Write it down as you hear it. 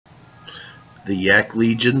The Yak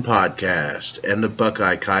Legion podcast and the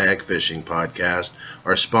Buckeye Kayak Fishing podcast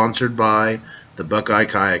are sponsored by the Buckeye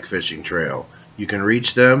Kayak Fishing Trail. You can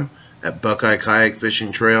reach them at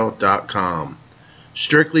buckeyekayakfishingtrail.com.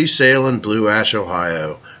 Strictly Sail in Blue Ash,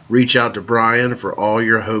 Ohio. Reach out to Brian for all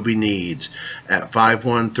your Hobie needs at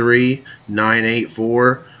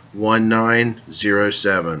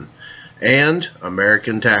 513-984-1907. And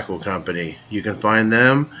American Tackle Company. You can find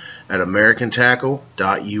them at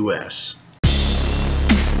americantackle.us.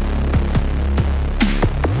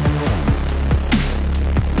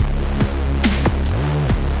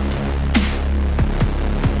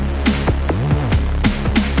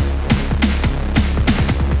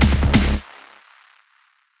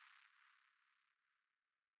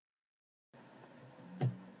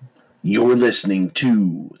 You're listening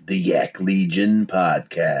to the Yak Legion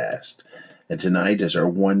podcast. And tonight is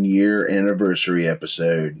our 1-year anniversary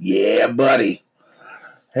episode. Yeah, buddy.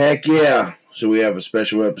 Heck yeah. So we have a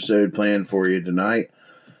special episode planned for you tonight.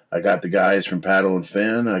 I got the guys from Paddle and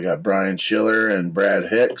Fin. I got Brian Schiller and Brad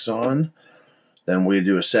Hicks on. Then we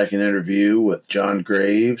do a second interview with John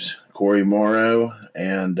Graves, Corey Morrow,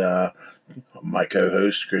 and my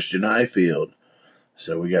co-host, Christian Highfield.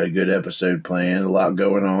 So we got a good episode planned, a lot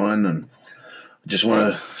going on, and I just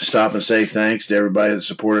want to stop and say thanks to everybody that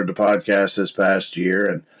supported the podcast this past year,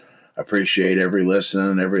 and I appreciate every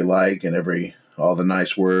listen, every like, and all the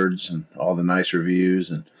nice words and all the nice reviews.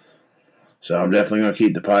 And so I'm definitely going to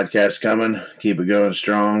keep the podcast coming, keep it going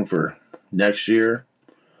strong for next year,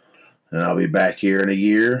 and I'll be back here in a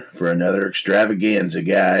year for another extravaganza,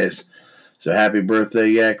 guys. So happy birthday,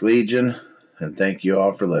 Yak Legion, and thank you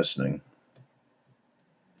all for listening.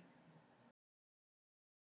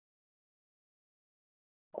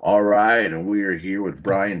 All right, and we are here with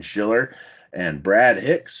Brian Schiller and Brad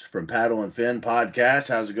Hicks from Paddle and Fin podcast.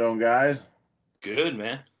 How's it going, guys? Good,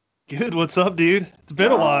 man. Good. What's up, dude? It's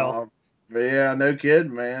been a while. Yeah, no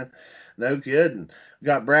kidding, man. No kidding. We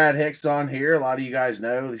got Brad Hicks on here. A lot of you guys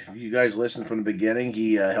know. If you guys listened from the beginning,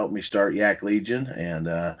 he helped me start Yak Legion, and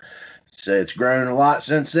so it's grown a lot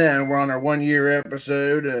since then. We're on our 1-year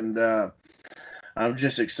episode, and I'm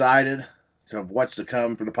just excited of what's to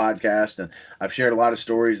come for the podcast. And I've shared a lot of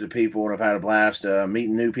stories to people, and I've had a blast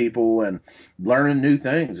meeting new people and learning new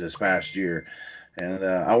things this past year. And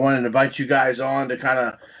I wanted to invite you guys on to kind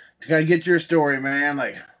of get your story, man.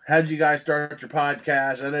 Like, how did you guys start your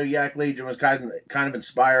podcast? I know Yak Legion was kind of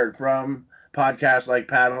inspired from podcasts like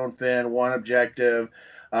Paddle and Fin, One Objective,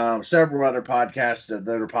 several other podcasts that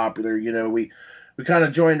are popular. You know, we kind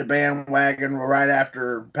of joined the bandwagon right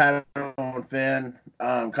after Paddle and Fin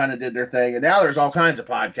kind of did their thing. And now there's all kinds of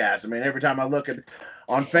podcasts. I mean, every time I look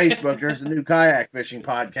on Facebook, there's a new kayak fishing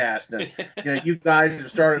podcast. And, you know, you guys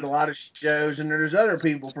have started a lot of shows, and there's other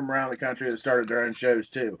people from around the country that started their own shows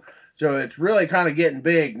too. So it's really kind of getting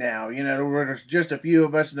big now. You know, there's just a few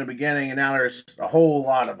of us in the beginning, and now there's a whole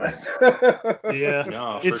lot of us. Yeah.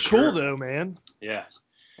 No, it's cool, though, man. Yeah.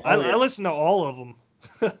 I listen to all of them.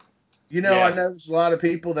 You know, yeah. I know there's a lot of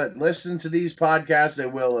people that listen to these podcasts. They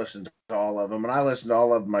will listen to all of them, and I listen to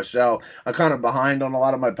all of them myself. I'm kind of behind on a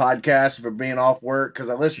lot of my podcasts for being off work because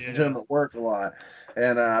I listen to them at work a lot.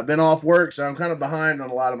 And I've been off work, so I'm kind of behind on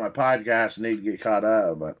a lot of my podcasts and need to get caught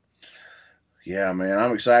up. But, yeah, man,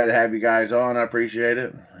 I'm excited to have you guys on. I appreciate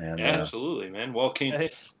it. And, yeah, absolutely, man. Well,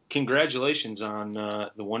 congratulations on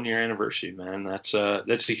the 1-year anniversary, man. That's a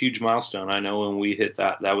huge milestone. I know when we hit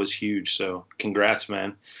that was huge. So congrats,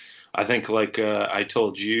 man. I think, like I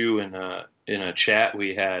told you in a chat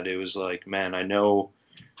we had, it was like, man, I know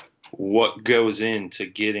what goes into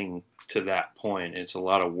getting to that point. It's a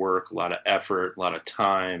lot of work, a lot of effort, a lot of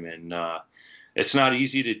time, and it's not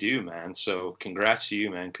easy to do, man. So congrats to you,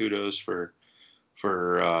 man. Kudos for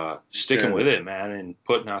sticking with it, man, and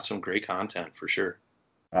putting out some great content for sure.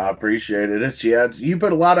 I appreciate it. You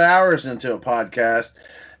put a lot of hours into a podcast.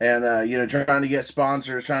 And, you know, trying to get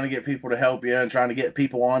sponsors, trying to get people to help you, and trying to get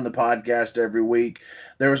people on the podcast every week.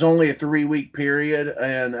 There was only a 3-week period,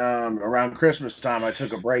 and around Christmas time, I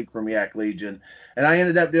took a break from Yak Legion. And I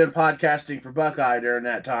ended up doing podcasting for Buckeye during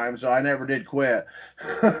that time, so I never did quit.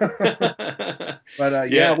 But,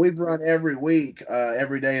 yeah, we've run every week,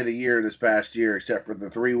 every day of the year this past year, except for the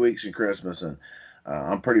 3 weeks of Christmas. And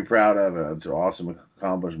I'm pretty proud of it. It's an awesome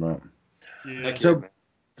accomplishment. Yeah.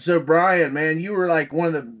 So Brian, man, you were like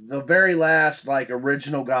one of the very last like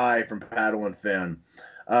original guy from Paddle and Fin.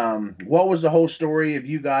 What was the whole story of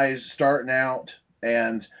you guys starting out?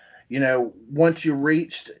 And, you know, once you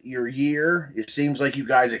reached your year, it seems like you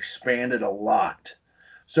guys expanded a lot.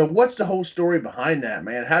 So what's the whole story behind that,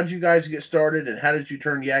 man? How did you guys get started, and how did you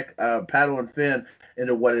turn Paddle and Fin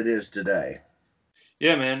into what it is today?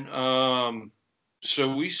 Yeah, man.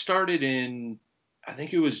 So we started in, I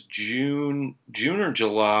think it was June or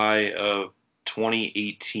July of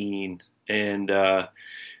 2018, and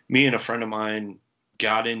me and a friend of mine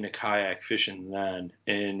got into kayak fishing then,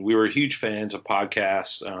 and we were huge fans of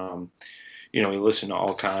podcasts. We listened to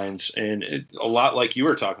all kinds, and a lot like you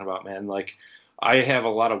were talking about, man. Like, I have a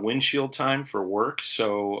lot of windshield time for work,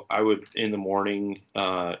 so I would in the morning,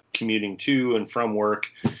 commuting to and from work,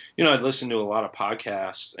 I'd listen to a lot of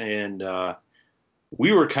podcasts, and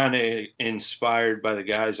we were kind of inspired by the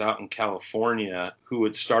guys out in California who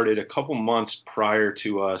had started a couple months prior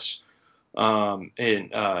to us.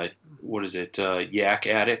 And what is it? Yak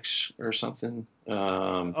Addicts or something?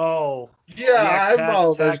 Yeah, I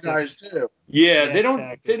follow those guys too. Yeah, they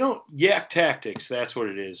don't Yak Tactics. That's what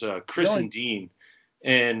it is. Chris and Dean,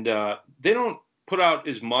 and they don't put out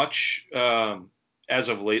as much as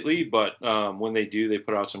of lately, but when they do, they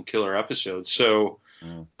put out some killer episodes. So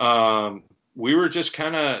we were just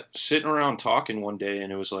kind of sitting around talking one day,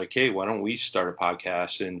 and it was like, hey, why don't we start a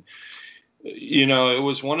podcast? And it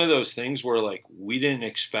was one of those things where, like, we didn't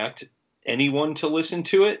expect anyone to listen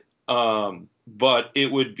to it. But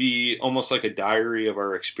it would be almost like a diary of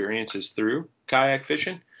our experiences through kayak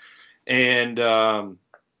fishing. And,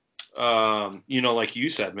 like you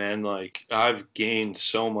said, man, like, I've gained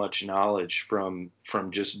so much knowledge from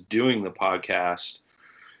just doing the podcast.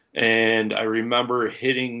 And I remember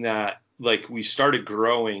hitting that, like, we started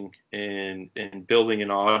growing and building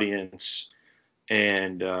an audience.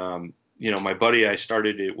 And, my buddy I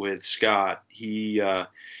started it with, Scott, he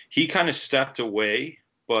kind of stepped away.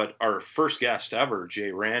 But our first guest ever,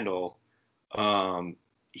 Jay Randall,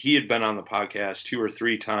 he had been on the podcast 2 or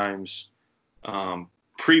 3 times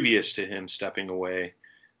previous to him stepping away.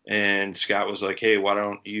 And Scott was like, hey, why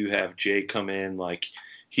don't you have Jay come in? Like,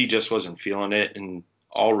 he just wasn't feeling it. In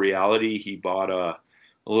all reality, he bought a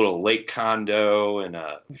little lake condo and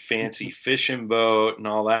a fancy fishing boat and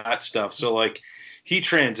all that stuff. So, like, he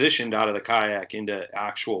transitioned out of the kayak into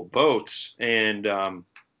actual boats. And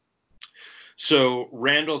so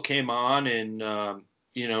Randall came on, and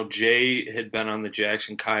Jay had been on the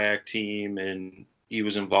Jackson kayak team, and he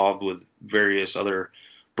was involved with various other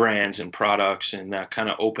brands and products, and that kind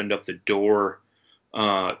of opened up the door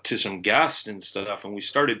to some guests and stuff. And we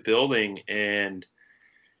started building, and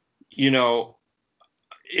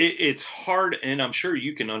it's hard, and I'm sure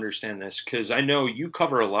you can understand this because I know you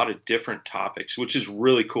cover a lot of different topics, which is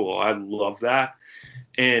really cool. I love that.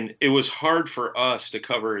 And it was hard for us to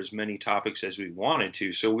cover as many topics as we wanted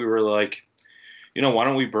to. So we were like, why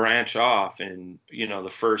don't we branch off? And, the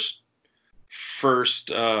first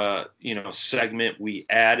segment we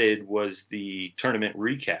added was the tournament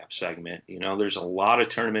recap segment. There's a lot of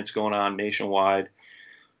tournaments going on nationwide,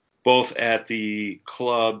 both at the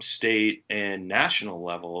club, state, and national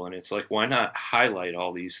level. And it's like, why not highlight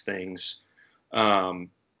all these things?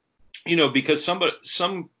 Because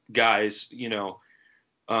some guys,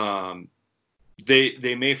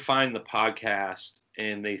 they may find the podcast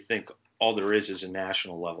and they think all there is a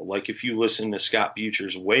national level. Like, if you listen to Scott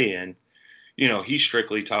Butcher's weigh-in, he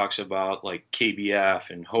strictly talks about, like,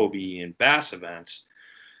 KBF and Hobie and bass events.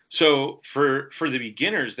 So for the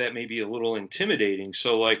beginners, that may be a little intimidating.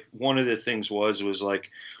 So, like, one of the things was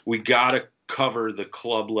like, we got to cover the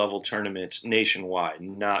club level tournaments nationwide,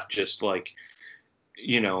 not just, like,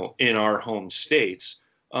 in our home states.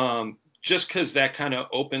 Just because that kind of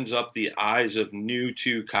opens up the eyes of new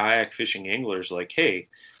to kayak fishing anglers. Like, hey,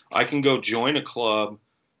 I can go join a club,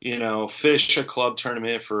 fish a club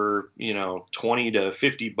tournament for, $20 to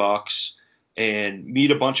 $50 and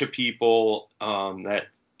meet a bunch of people that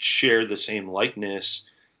share the same likeness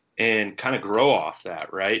and kind of grow off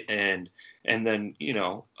that. Right. And then,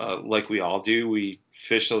 like we all do, we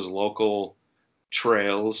fish those local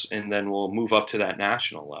trails, and then we'll move up to that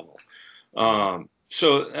national level.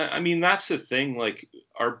 So, I mean, that's the thing. Like,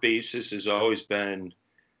 our basis has always been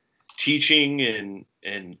teaching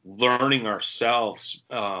and learning ourselves,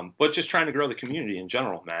 but just trying to grow the community in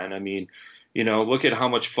general, man. I mean, look at how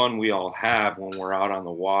much fun we all have when we're out on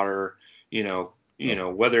the water,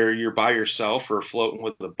 whether you're by yourself or floating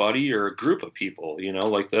with a buddy or a group of people,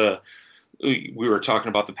 like we were talking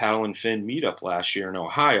about the Paddle and Fin meetup last year in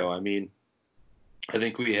Ohio. I mean, I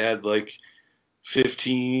think we had like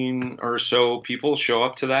 15 or so people show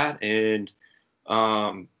up to that. And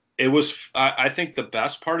it was, I think the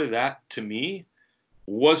best part of that to me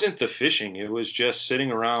wasn't the fishing. It was just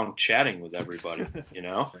sitting around chatting with everybody,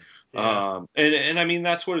 Yeah. And I mean,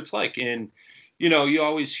 that's what it's like. And, you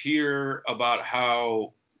always hear about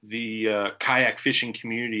how the kayak fishing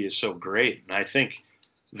community is so great. And I think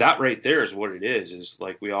that right there is what it is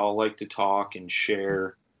like we all like to talk and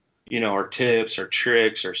share, our tips, our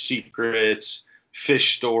tricks, our secrets,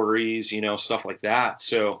 fish stories, stuff like that.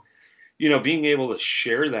 So, being able to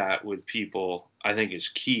share that with people, I think is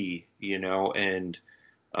key, and,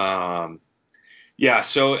 yeah.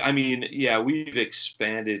 So, I mean, yeah, we've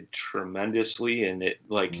expanded tremendously, and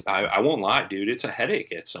I won't lie, dude, it's a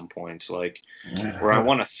headache at some points, like where I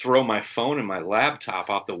want to throw my phone and my laptop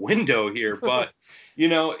out the window here. But,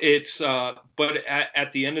 but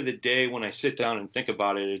at the end of the day, when I sit down and think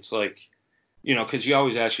about it, it's like, cause you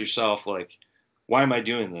always ask yourself, like, why am I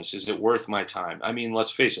doing this? Is it worth my time? I mean,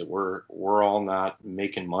 let's face it, we're all not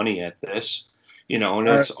making money at this, and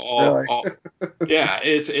it's all yeah,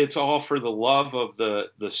 it's all for the love of the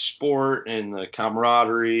sport and the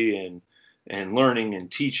camaraderie and learning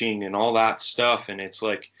and teaching and all that stuff. And it's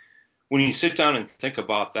like when you sit down and think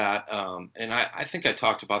about that, and I think I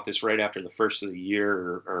talked about this right after the first of the year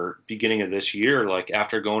or beginning of this year, like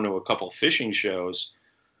after going to a couple fishing shows,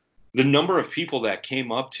 the number of people that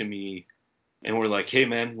came up to me and were like, "Hey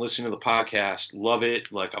man, listen to the podcast, love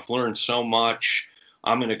it. Like I've learned so much.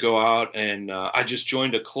 I'm going to go out and I just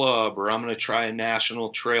joined a club, or I'm going to try a national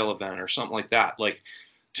trail event or something like that." Like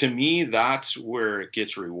to me, that's where it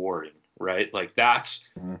gets rewarding, right? Like that's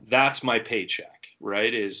my paycheck,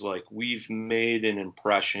 right? Is like we've made an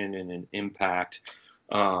impression and an impact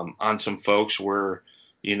on some folks where,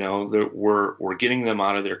 we're getting them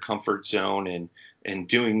out of their comfort zone and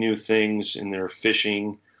doing new things in their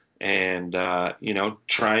fishing and,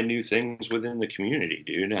 trying new things within the community,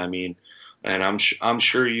 dude. I mean, and I'm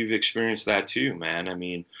sure you've experienced that too, man. I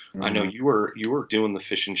mean, I know you were doing the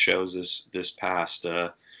fishing shows this past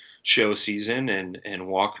show season and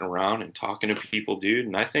walking around and talking to people, dude.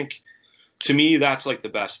 And I think to me that's like the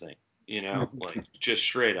best thing, like just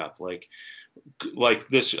straight up, like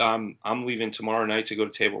this. I'm leaving tomorrow night to go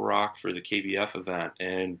to Table Rock for the KBF event,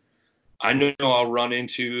 and I know I'll run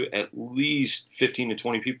into at least 15 to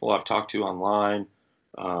 20 people I've talked to online,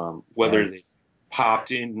 whether they popped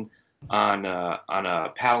in on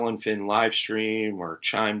a Paddle and Fin live stream or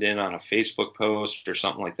chimed in on a Facebook post or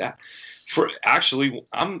something like that. For actually,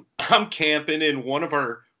 I'm camping in one of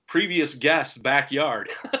our previous guests' backyard,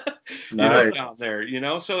 down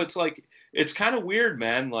there, So it's like it's kind of weird,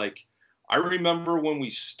 man. Like I remember when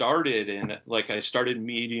we started, and like I started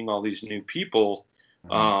meeting all these new people.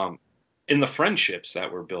 In the friendships that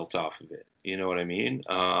were built off of it. You know what I mean?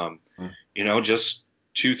 Just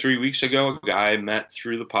 2-3 weeks ago, a guy I met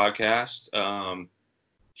through the podcast.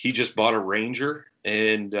 He just bought a Ranger,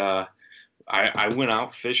 and I went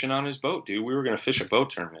out fishing on his boat, dude. We were going to fish a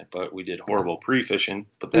boat tournament, but we did horrible pre-fishing,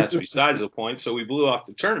 but that's besides the point. So we blew off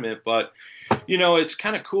the tournament, but it's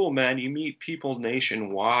kind of cool, man. You meet people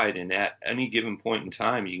nationwide, and at any given point in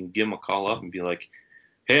time, you can give them a call up and be like,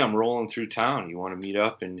 "Hey, I'm rolling through town. You want to meet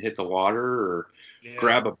up and hit the water or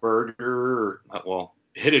grab a burger or,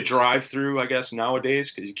 hit a drive-through, I guess,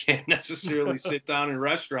 nowadays, because you can't necessarily sit down in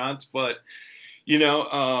restaurants. But,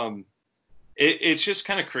 it's just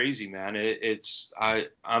kind of crazy, man.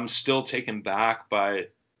 I'm still taken back by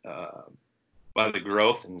the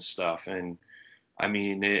growth and stuff. And, I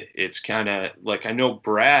mean, it's kind of like I know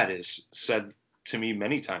Brad has said to me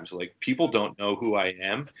many times, like, people don't know who I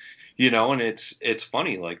am. And it's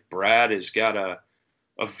funny, like Brad has got a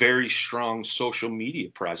very strong social media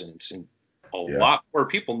presence, and a lot more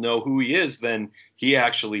people know who he is than he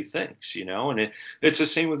actually thinks, and it's the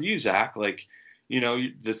same with you, Zach. Like,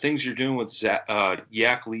 the things you're doing with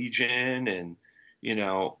Yak Legion and,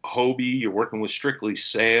 Hobie, you're working with Strictly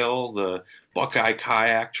Sail, the Buckeye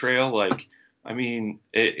Kayak Trail. Like, I mean,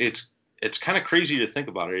 it's kind of crazy to think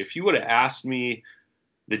about it. If you would have asked me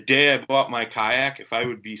the day I bought my kayak, if I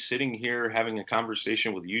would be sitting here having a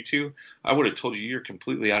conversation with you two, I would have told you you're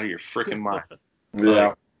completely out of your freaking mind.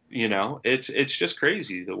 Yeah. It's just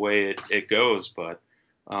crazy the way it goes. But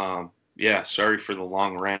sorry for the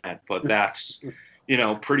long rant, but that's,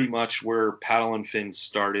 pretty much where Paddle and Fin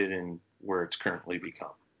started and where it's currently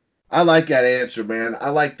become. I like that answer, man. I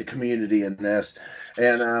like the community in this.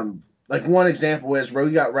 And like one example is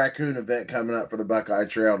we got Raccoon event coming up for the Buckeye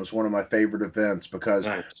Trail. It's one of my favorite events because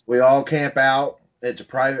we all camp out. It's a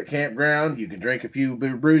private campground. You can drink a few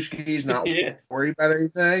brewskis, not worry about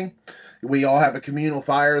anything. We all have a communal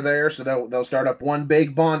fire there, so they'll start up one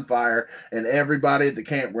big bonfire, and everybody at the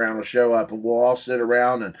campground will show up, and we'll all sit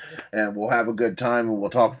around and we'll have a good time, and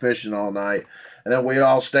we'll talk fishing all night. And then we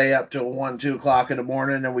all stay up till 1-2 o'clock in the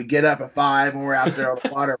morning, and we get up at 5, and we're out there on the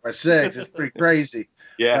water by 6. It's pretty crazy.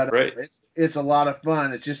 Yeah, but, right. It's a lot of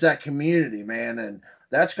fun. It's just that community, man, and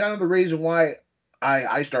that's kind of the reason why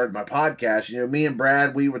I started my podcast. Me and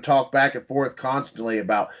Brad, we would talk back and forth constantly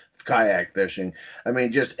about kayak fishing. I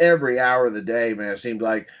mean, just every hour of the day, man, it seemed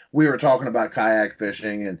like we were talking about kayak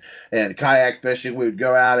fishing and kayak fishing. We would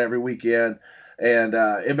go out every weekend, and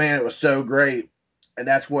it was so great. And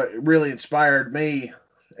that's what really inspired me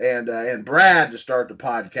and Brad to start the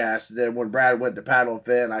podcast. Then when Brad went to Paddle and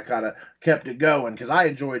Fin, I kind of kept it going because I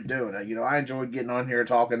enjoyed doing it. I enjoyed getting on here,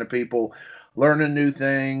 talking to people, learning new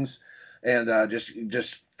things, and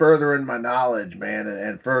just furthering my knowledge, man,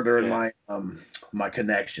 and furthering my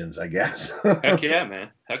connections, I guess. Heck yeah, man.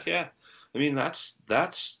 Heck yeah. I mean, that's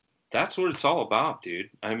what it's all about, dude.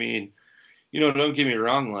 I mean, don't get me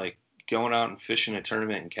wrong, like going out and fishing a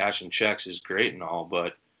tournament and cashing checks is great and all,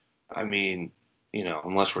 but I mean,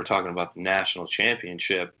 unless we're talking about the national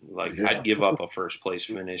championship, like I'd give up a first place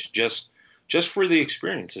finish just for the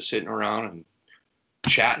experience of sitting around and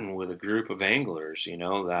chatting with a group of anglers,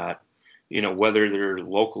 that, whether they're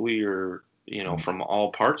locally or, from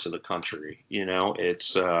all parts of the country,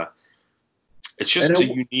 it's just a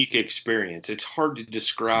unique experience. It's hard to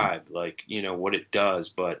describe, like, what it does,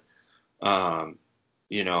 but,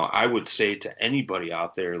 I would say to anybody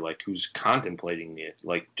out there, like, who's contemplating it,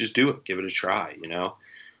 like, just do it, give it a try,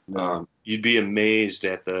 Yeah. You'd be amazed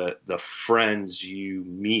at the friends you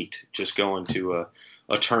meet just going to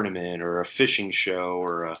a tournament or a fishing show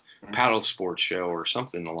or a paddle sports show or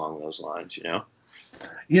something along those lines,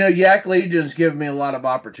 Yak Legion's given me a lot of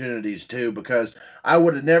opportunities too, because I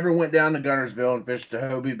would have never went down to Gunnersville and fished the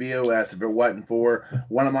Hobie BOS if it wasn't for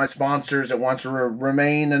one of my sponsors that wants to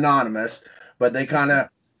remain anonymous, but they kind of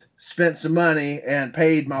spent some money and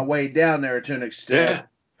paid my way down there to an extent,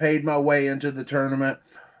 paid my way into the tournament.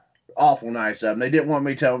 Awful nice of them. They didn't want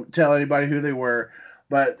me to tell anybody who they were.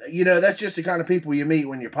 But, that's just the kind of people you meet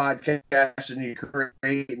when you're podcasting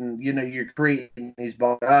and you're creating these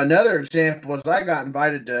balls. Another example is I got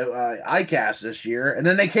invited to ICAST this year, and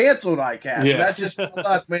then they canceled ICAST. Yeah. That's just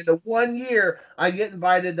luck, man. The 1 year I get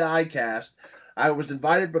invited to ICAST, I was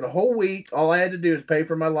invited for the whole week. All I had to do is pay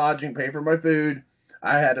for my lodging, pay for my food.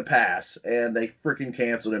 I had to pass, and they freaking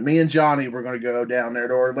canceled it. Me and Johnny were going to go down there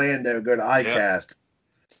to Orlando, go to ICAST. Yeah.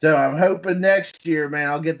 So I'm hoping next year, man,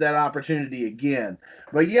 I'll get that opportunity again.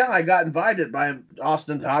 But yeah, I got invited by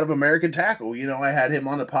Austin Todd of American Tackle. I had him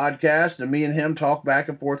on the podcast, and me and him talk back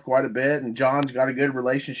and forth quite a bit. And John's got a good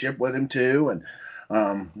relationship with him too. And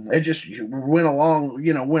it just went a long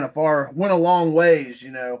ways.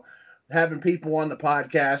 Having people on the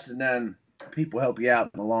podcast, and then people help you out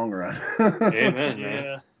in the long run.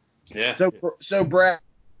 Amen. Yeah. So Brad,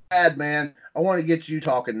 man, I want to get you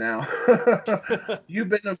talking now. You've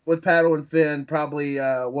been with Paddle and Fin probably,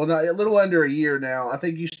 not a little under a year now. I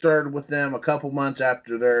think you started with them a couple months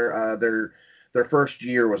after their first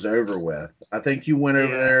year was over with. I think you went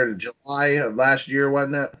over there in July of last year,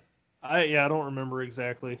 wasn't it? I don't remember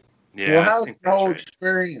exactly. Yeah. Well, how's the whole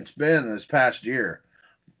experience been this past year?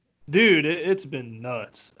 Dude, it's been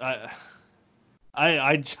nuts.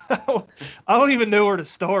 I don't even know where to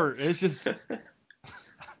start. It's just.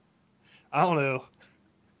 I don't know.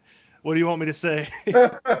 What do you want me to say?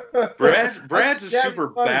 Brad's a super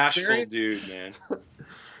bashful dude, man.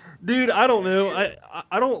 Dude, I don't know.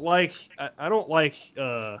 I don't like.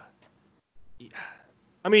 I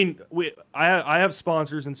mean, I have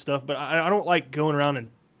sponsors and stuff, but I don't like going around and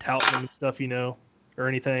touting them and stuff, or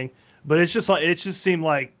anything. But it's just like it just seemed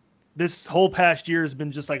like this whole past year has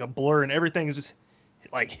been just like a blur, and everything has just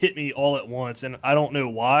like hit me all at once, and I don't know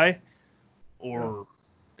why, or.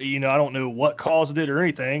 I don't know what caused it or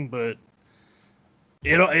anything, but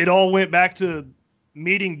it all went back to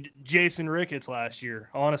meeting Jason Ricketts last year,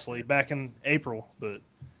 honestly, back in April. But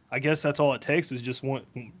I guess that's all it takes is just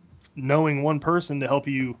knowing one person to help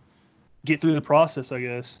you get through the process, I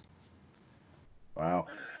guess. Wow.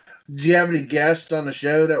 Do you have any guests on the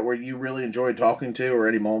show that you really enjoyed talking to, or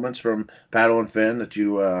any moments from Paddle and Fin that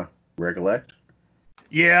you recollect?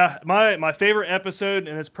 Yeah, my favorite episode,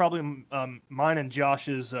 and it's probably mine and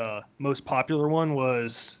Josh's most popular one,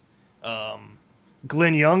 was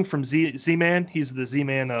Glenn Young from Z-Man. He's the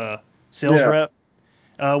Z-Man sales rep.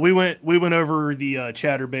 We went over the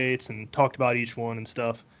chatterbaits and talked about each one and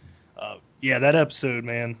stuff. That episode,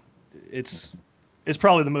 man, it's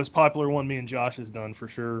probably the most popular one me and Josh has done for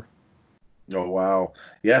sure. Oh wow,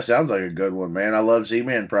 yeah, sounds like a good one, man. I love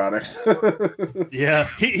Z-Man products. Yeah,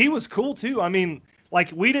 he was cool too. I mean. Like,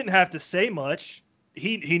 we didn't have to say much.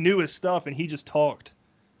 He knew his stuff, and he just talked.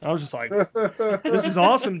 I was just like, this is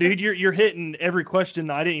awesome, dude. You're hitting every question.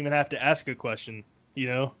 I didn't even have to ask a question,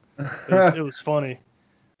 It was funny.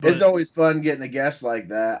 But it's always fun getting a guest like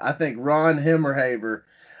that. I think Ron Himmerhaver,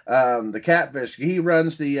 the catfish. He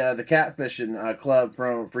runs the catfishing club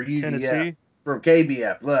for UDF, Tennessee. from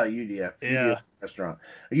KBF, UDF, Yeah. restaurant.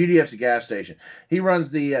 UDF's a gas station. He runs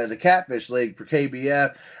the catfish league for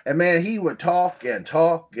KBF, and man, he would talk and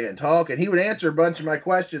talk and talk, and he would answer a bunch of my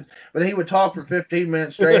questions, but he would talk for 15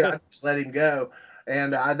 minutes straight. I just let him go.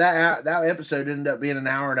 And that episode ended up being an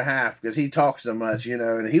hour and a half because he talks so much,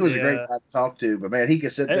 and he was a great Yeah. guy to talk to. But man, he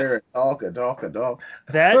could sit there and talk and talk and talk.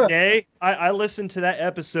 That day, I listened to that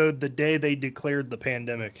episode the day they declared the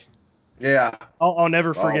pandemic. Yeah. I'll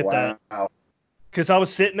never forget that. Wow. Because I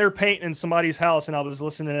was sitting there painting in somebody's house and I was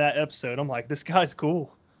listening to that episode. I'm like, this guy's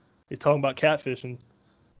cool. He's talking about catfishing.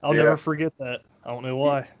 I'll never forget that. I don't know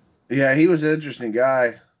why. Yeah, he was an interesting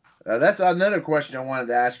guy. That's another question I wanted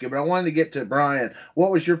to ask you, but I wanted to get to Brian.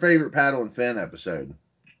 What was your favorite Paddle and Fin episode?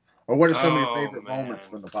 Or what are some of your favorite moments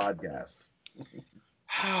from the podcast?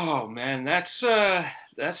 Oh man, that's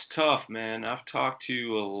tough, man. I've talked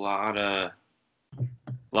to a lot of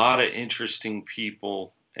interesting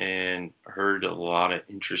people and heard a lot of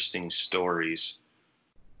interesting stories.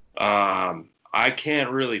 I can't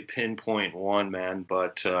really pinpoint one, man,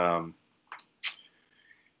 but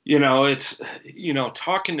it's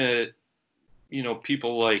talking to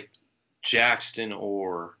people like Jackson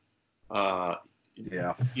or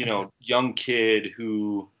young kid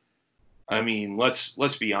who, I mean,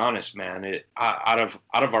 let's be honest, man. Out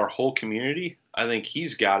of our whole community, I think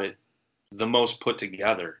he's got it the most put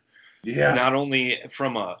together. Yeah. Not only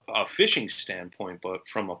from a fishing standpoint, but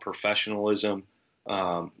from a professionalism.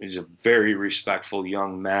 He's a very respectful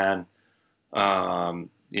young man. I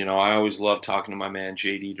always love talking to my man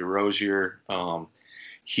JD DeRosier.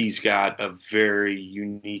 He's got a very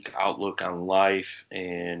unique outlook on life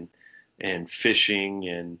and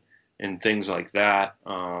fishing and things like that.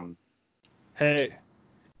 Hey,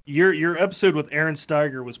 your episode with Aaron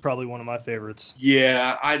Steiger was probably one of my favorites.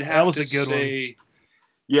 Yeah, I'd have to say, one.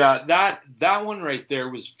 Yeah, that one right there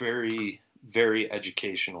was very, very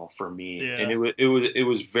educational for me, and it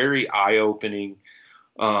was very eye opening.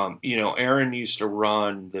 Aaron used to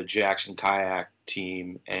run the Jackson kayak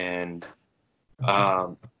team, and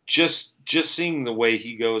just seeing the way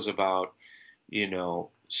he goes about,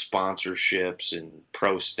 sponsorships and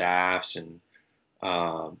pro staffs, and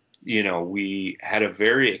we had a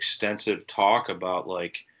very extensive talk about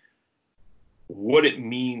like what it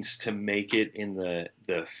means to make it in the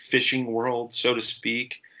fishing world, so to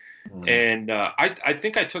speak. Mm. And I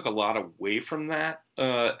think I took a lot away from that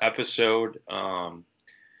episode. That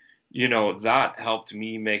helped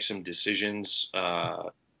me make some decisions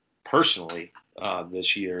personally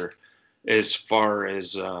this year as far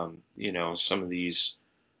as, some of these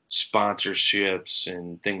sponsorships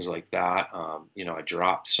and things like that. I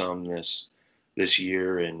dropped some this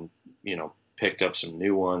year and, picked up some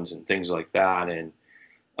new ones and things like that. And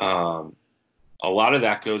a lot of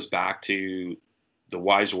that goes back to the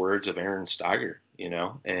wise words of Aaron Steiger,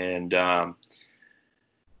 and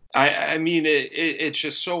I mean, it's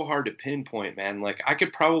just so hard to pinpoint, man. Like I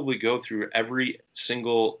could probably go through every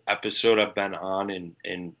single episode I've been on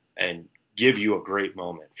and give you a great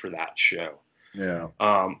moment for that show. Yeah.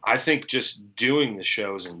 I think just doing the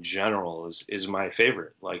shows in general is my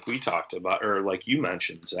favorite. Like we talked about, or like you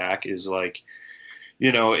mentioned, Zach, is like,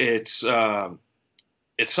 it's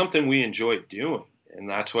something we enjoy doing, and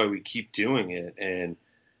that's why we keep doing it. And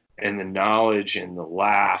the knowledge and the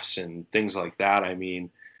laughs and things like that. I mean,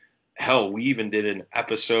 hell, we even did an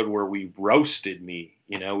episode where we roasted me.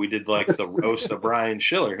 We did like the roast of Brian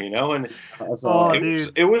Schiller, and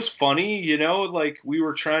it was funny, like we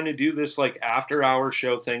were trying to do this like after hour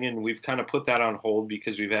show thing, and we've kind of put that on hold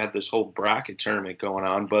because we've had this whole bracket tournament going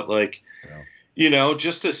on. But like,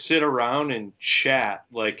 just to sit around and chat,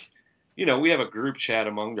 like, we have a group chat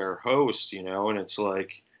among our hosts, and it's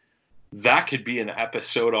like, that could be an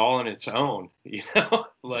episode all on its own,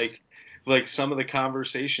 like some of the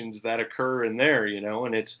conversations that occur in there,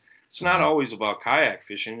 and it's not always about kayak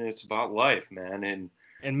fishing. It's about life, man.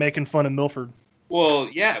 And making fun of Milford. Well,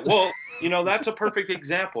 yeah. Well, that's a perfect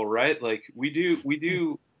example, right? Like we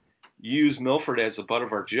do use Milford as the butt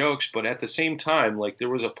of our jokes, but at the same time, like there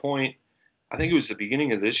was a point, I think it was the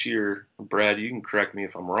beginning of this year, Brad, you can correct me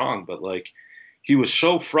if I'm wrong, but like he was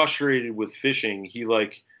so frustrated with fishing, he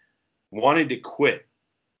like wanted to quit.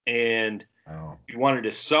 And he wanted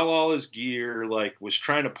to sell all his gear, like was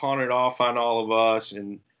trying to pawn it off on all of us.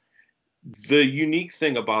 And the unique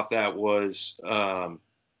thing about that was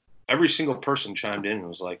every single person chimed in and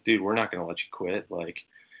was like, dude, we're not going to let you quit. Like,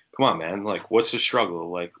 come on, man. Like, what's the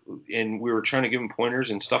struggle? Like, and we were trying to give him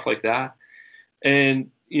pointers and stuff like that.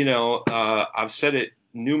 And, I've said it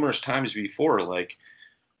numerous times before, like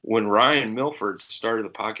when Ryan Milford started the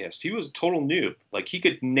podcast, he was a total noob. Like, he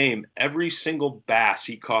could name every single bass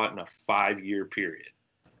he caught in a 5-year period.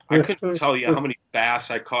 I couldn't tell you how many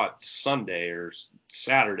bass I caught Sunday or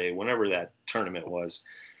Saturday, whenever that tournament was.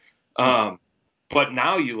 But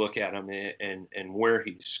now you look at him and where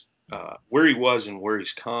he was and where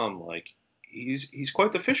he's come. Like, he's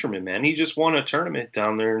quite the fisherman, man. He just won a tournament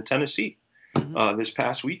down there in Tennessee this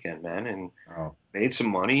past weekend, man, and made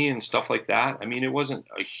some money and stuff like that. I mean, it wasn't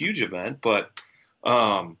a huge event, but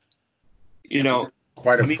you know,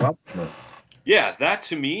 quite a accomplishment. Yeah, that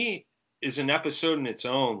to me is an episode in its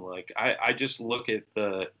own. Like, I just look at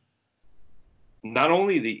not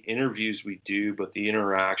only the interviews we do, but the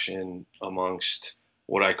interaction amongst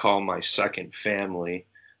what I call my second family,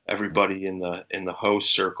 everybody in the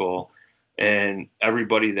host circle, and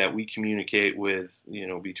everybody that we communicate with, you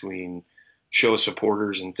know, between show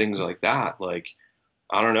supporters and things like that. Like,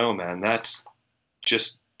 I don't know, man. That's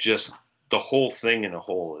just the whole thing in a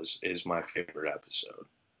whole is my favorite episode.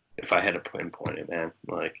 If I had to pinpoint it, man.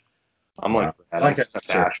 Like, I'm like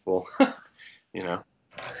bashful, you know.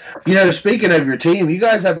 You know, speaking of your team, you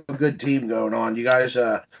guys have a good team going on. You guys,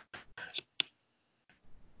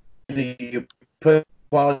 you put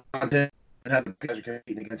quality content and have the guys are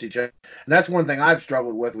competing against each other. And that's one thing I've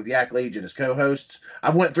struggled with Yak Legion as co-hosts. I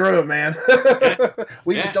went through it, man.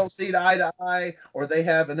 We just don't see eye to eye, or they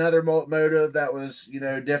have another motive that was, you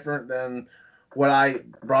know, different than what I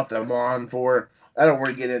brought them on for. I don't want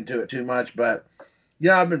to get into it too much, but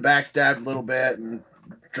yeah, I've been backstabbed a little bit and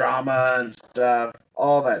drama and stuff,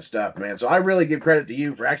 all that stuff, man. So I really give credit to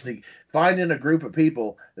you for actually finding a group of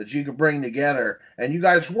people that you can bring together, and you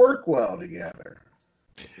guys work well together.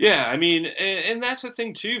 Yeah, I mean, and that's the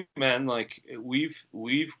thing too, man. Like,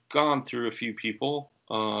 we've gone through a few people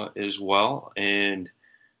as well, and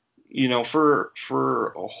you know, for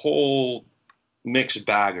a whole mixed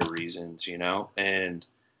bag of reasons, you know, and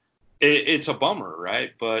it's a bummer,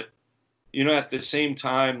 right? But you know, at the same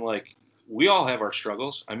time, like, we all have our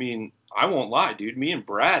struggles. I mean, I won't lie, dude. Me and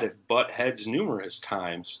Brad have butt heads numerous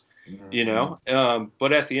times, you know.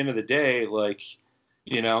 But at the end of the day, like,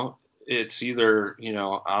 you know, it's either, you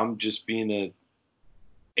know, I'm just being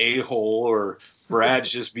a hole, or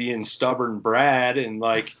Brad's just being stubborn Brad, and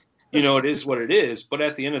like, you know, it is what it is. But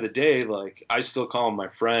at the end of the day, like, I still call him my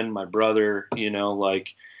friend, my brother, you know,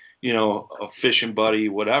 like, you know, a fishing buddy,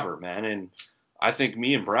 whatever, man. And I think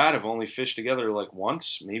me and Brad have only fished together like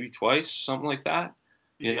once, maybe twice, something like that.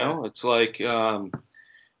 You know, it's like, and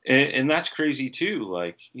that's crazy too.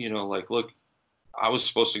 Like, you know, like, look, I was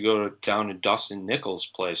supposed to go down to Dustin Nichols'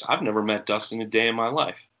 place. I've never met Dustin a day in my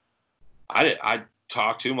life. I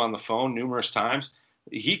talked to him on the phone numerous times.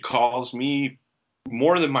 He calls me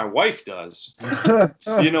more than my wife does.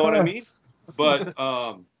 You know what I mean? But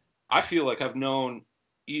I feel like I've known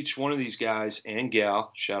each one of these guys and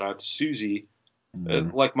gal, shout out to Susie,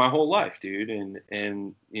 like my whole life, dude.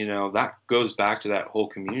 And you know, that goes back to that whole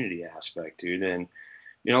community aspect, dude. And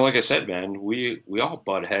you know, like I said, man, we all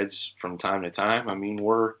butt heads from time to time. I mean,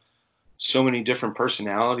 we're so many different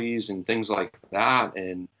personalities and things like that,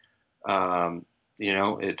 and you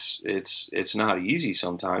know, it's not easy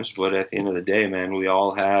sometimes. But at the end of the day, man, we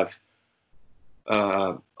all have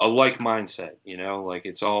a like mindset. You know, like,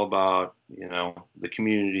 it's all about, you know, the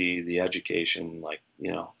community, the education, like,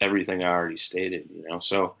 you know, everything I already stated. You know,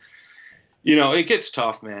 so. You know, it gets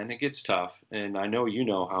tough, man. It gets tough. And I know you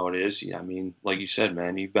know how it is. I mean, like you said,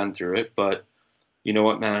 man, you've been through it. But you know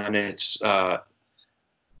what, man? It's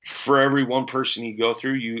for every one person you go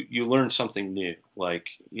through, you learn something new. Like,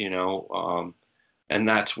 you know, and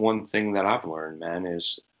that's one thing that I've learned, man,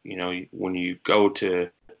 is, you know, when you go to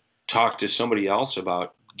talk to somebody else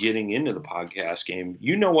about getting into the podcast game,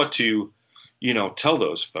 you know what to, you know, tell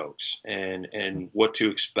those folks and what to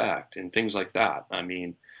expect and things like that. I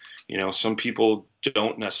mean, you know, some people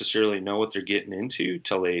don't necessarily know what they're getting into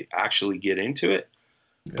till they actually get into it.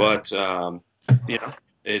 Yeah. But, you know,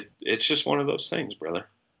 it's just one of those things, brother.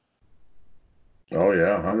 Oh,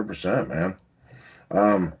 yeah, 100%, man.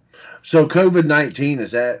 So COVID-19,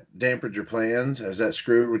 has that dampened your plans? Has that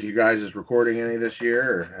screwed with you guys' recording any this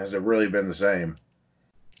year, or has it really been the same?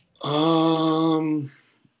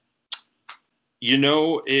 You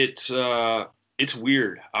know, it's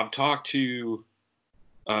weird. I've talked to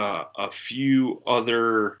a few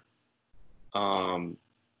other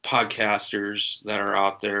podcasters that are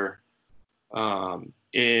out there,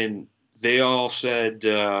 and they all said,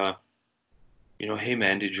 you know, hey,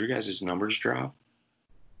 man, did your guys' numbers drop?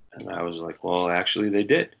 And I was like, well, actually, they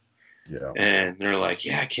did. Yeah. And they're like,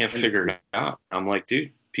 yeah, I can't figure it out. I'm like,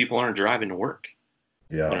 dude, people aren't driving to work.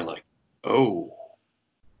 Yeah. And they're like, oh.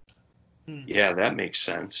 Yeah, that makes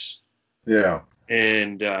sense. Yeah.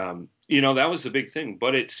 And, that was the big thing.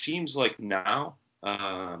 But it seems like now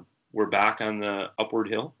we're back on the upward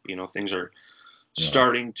hill. Things are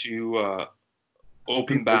starting to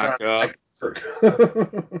open People back got up. back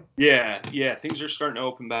to work. Yeah. Things are starting to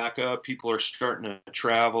open back up. People are starting to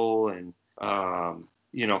travel and,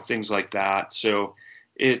 things like that. So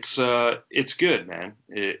it's good, man.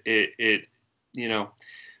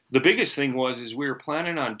 The biggest thing is we were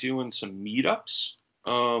planning on doing some meetups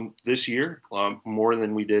this year, more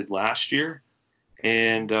than we did last year,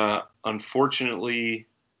 and unfortunately,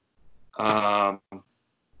 um,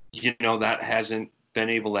 that hasn't been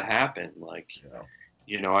able to happen. Like,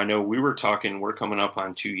 I know we were talking, we're coming up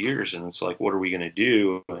on 2 years, and it's like, what are we going to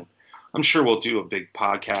do? And I'm sure we'll do a big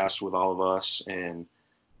podcast with all of us and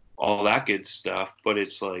all that good stuff. But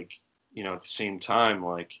it's like, at the same time,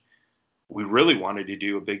 like, we really wanted to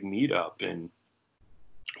do a big meetup, and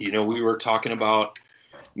we were talking about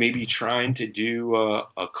maybe trying to do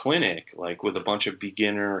a clinic, like with a bunch of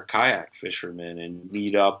beginner kayak fishermen, and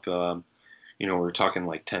meet up. We were talking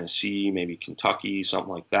like Tennessee, maybe Kentucky,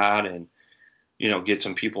 something like that, and get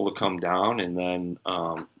some people to come down, and then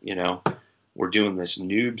we're doing this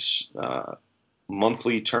noobs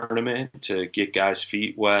monthly tournament to get guys'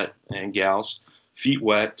 feet wet and gals' feet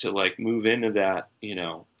wet to like move into that,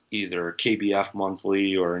 either KBF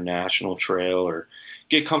monthly or a national trail, or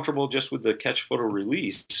get comfortable just with the catch photo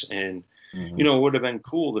release. And, it would have been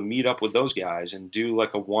cool to meet up with those guys and do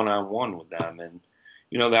like a one-on-one with them. And,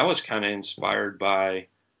 that was kind of inspired by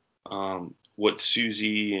what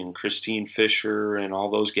Susie and Christine Fisher and all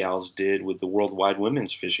those gals did with the Worldwide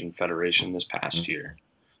Women's Fishing Federation this past year.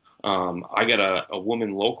 I got a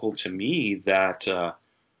woman local to me that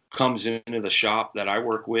comes into the shop that I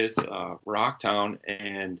work with, Rocktown,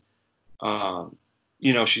 and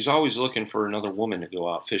she's always looking for another woman to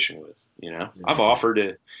go out fishing with. I've offered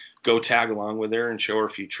to go tag along with her and show her a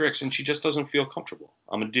few tricks, and she just doesn't feel comfortable.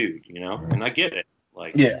 I'm a dude, and I get it.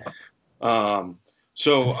 Like, yeah.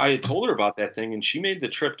 So I had told her about that thing, and she made the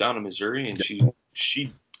trip down to Missouri, and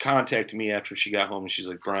she contacted me after she got home, and she's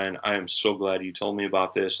like, Brian, I am so glad you told me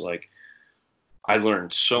about this. Like, I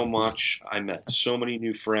learned so much. I met so many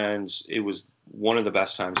new friends. It was one of the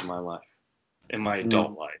best times of my life, in my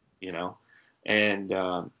adult life, and,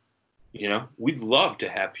 we'd love to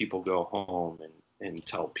have people go home and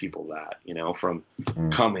tell people that, from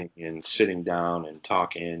coming and sitting down and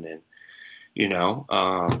talking. And,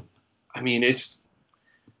 I mean,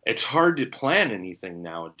 it's hard to plan anything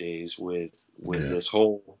nowadays with this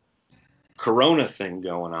whole Corona thing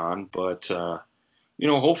going on, but,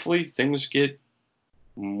 hopefully things get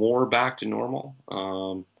more back to normal,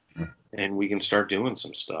 and we can start doing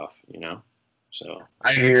some stuff, so.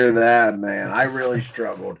 I hear that, man. I really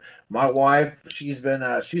struggled. My wife, she's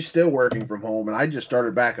still working from home, and I just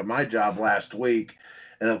started back at my job last week.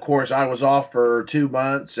 And of course, I was off for 2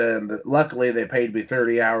 months, and luckily they paid me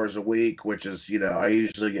 30 hours a week, which is, I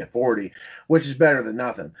usually get 40, which is better than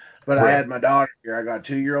nothing. But I had my daughter here. I got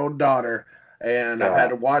a 2-year-old daughter, and I've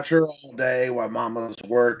had to watch her all day while Mama's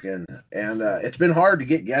working. And it's been hard to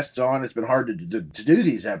get guests on. It's been hard to do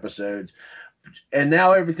these episodes. And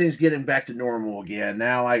now everything's getting back to normal again.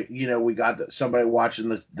 Now we got somebody watching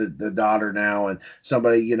the daughter now, and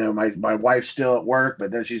somebody, my wife's still at work,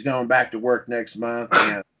 but then she's going back to work next month,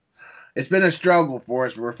 and it's been a struggle for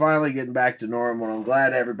us, but we're finally getting back to normal. And I'm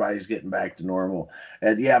glad everybody's getting back to normal.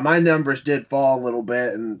 And yeah, my numbers did fall a little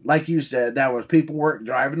bit, and like you said, that was people weren't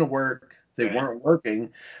driving to work. They weren't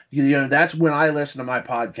working. That's when I listen to my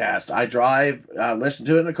podcast. I drive, listen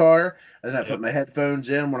to it in the car, and then I put my headphones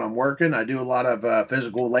in when I'm working. I do a lot of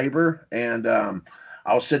physical labor, and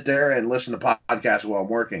I'll sit there and listen to podcasts while I'm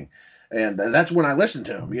working. And that's when I listen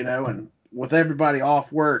to them, and with everybody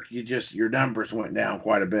off work, your numbers went down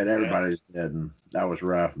quite a bit. Everybody's dead, and that was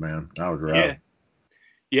rough, man. That was rough.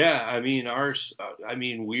 Yeah. I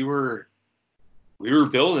mean, we were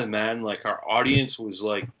building, man. Like, our audience was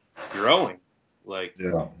like growing, like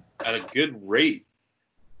at a good rate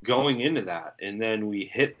going into that, and then we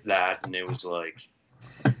hit that, and it was like,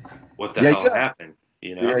 what the hell happened?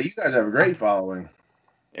 Yeah, you guys have a great following,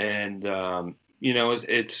 and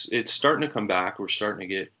it's starting to come back. We're starting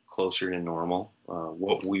to get closer to normal,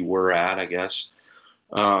 what we were at, I guess.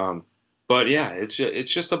 But yeah, it's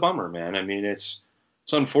just a bummer, man. I mean, it's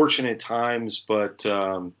unfortunate times, but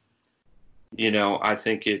I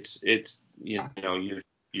think it's you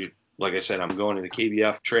like I said, I'm going to the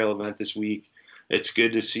KBF trail event this week. It's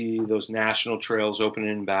good to see those national trails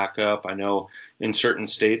opening back up. I know in certain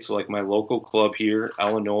states, like my local club here,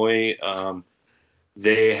 Illinois,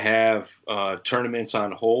 They have tournaments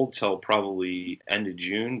on hold till probably end of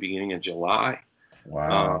June, beginning of July.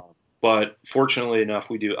 Wow. But fortunately enough,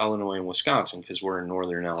 we do Illinois and Wisconsin because we're in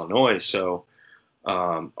northern Illinois. So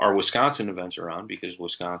our Wisconsin events are on because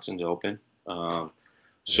Wisconsin's open.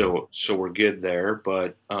 So we're good there.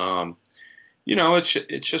 But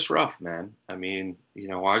it's just rough, man. I mean,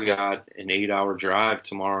 I got an 8-hour drive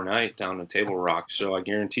tomorrow night down to Table Rock. So I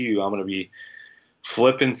guarantee you, I'm going to be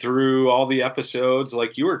flipping through all the episodes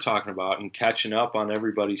like you were talking about and catching up on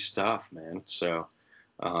everybody's stuff, man. So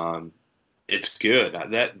it's good.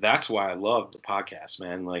 That's why I love the podcast,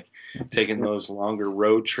 man. Like taking those longer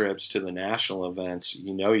road trips to the national events,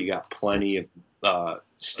 you got plenty of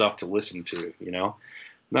stuff to listen to, And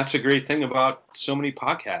that's a great thing about so many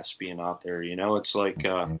podcasts being out there, It's like,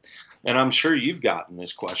 and I'm sure you've gotten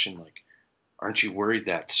this question, like, aren't you worried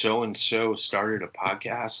that so-and-so started a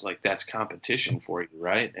podcast? Like that's competition for you,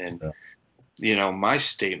 right? And, my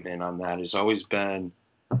statement on that has always been,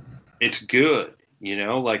 it's good,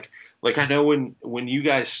 like I know when you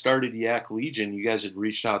guys started Yak Legion, you guys had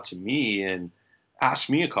reached out to me and asked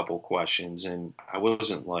me a couple questions, and I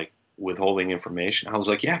wasn't like withholding information. I was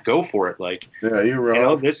like, yeah, go for it. Like, yeah, you're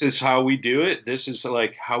right. This is how we do it. This is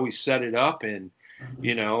like how we set it up. And,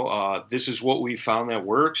 this is what we found that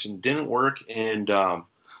works and didn't work. And,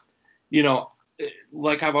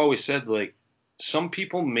 like I've always said, like some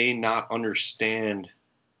people may not understand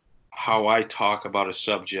how I talk about a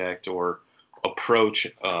subject or approach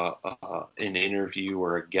an interview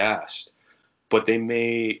or a guest, but they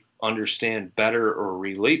may understand better or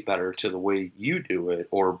relate better to the way you do it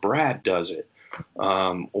or Brad does it,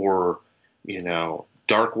 or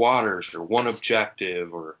Dark Waters or One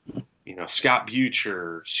Objective or Scott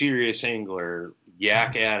Butcher, Serious Angler,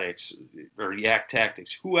 Yak Addicts or Yak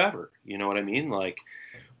Tactics, whoever, you know what I mean? Like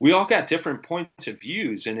we all got different points of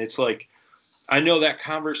views, and it's like I know that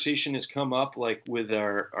conversation has come up like with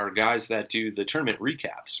our guys that do the tournament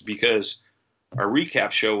recaps, because our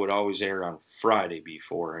recap show would always air on Friday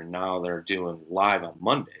before, and now they're doing live on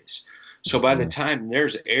Mondays. So by the time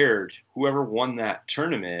theirs aired, whoever won that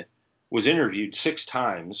tournament was interviewed 6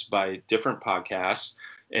 times by different podcasts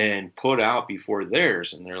and put out before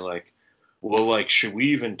theirs. And they're like, well, like, should we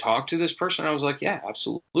even talk to this person? I was like, yeah,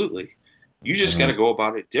 absolutely. You just got to go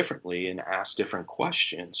about it differently and ask different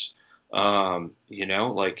questions.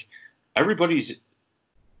 Like everybody's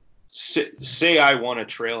say I won a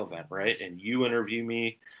trail event, right? And you interview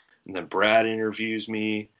me, and then Brad interviews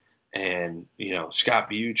me, and Scott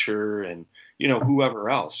Butcher, and whoever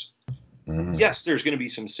else. Yes, there's going to be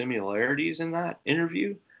some similarities in that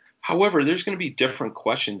interview. However, there's going to be different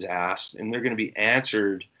questions asked, and they're going to be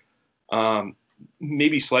answered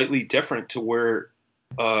maybe slightly different to where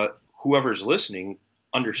whoever's listening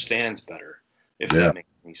understands better, if that makes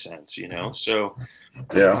any sense, So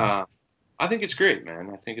I think it's great, man.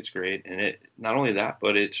 I think it's great. And it not only that,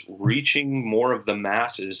 but it's reaching more of the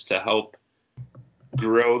masses to help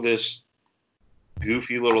grow this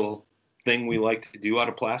goofy little thing we like to do out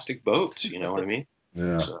of plastic boats. You know what I mean?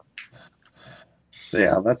 Yeah.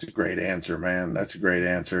 Yeah, that's a great answer, man. That's a great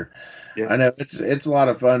answer. Yeah. I know it's a lot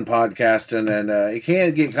of fun podcasting, and it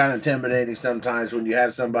can get kind of intimidating sometimes when you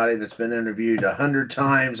have somebody that's been interviewed 100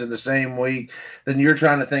 times in the same week. Then you're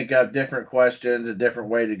trying to think up different questions, a different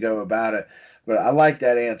way to go about it. But I like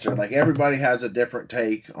that answer. Like everybody has a different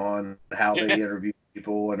take on how they interview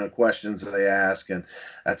people and the questions that they ask, and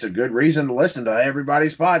that's a good reason to listen to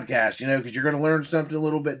everybody's podcast. Because you're going to learn something a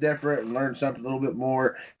little bit different and learn something a little bit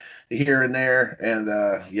more here and there,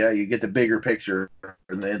 and you get the bigger picture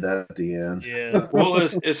and then at the end. Yeah. Well,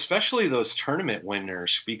 especially those tournament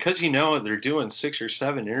winners, because they're doing 6 or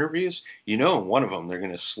 7 interviews. In one of them they're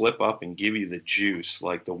going to slip up and give you the juice,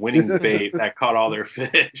 like the winning bait that caught all their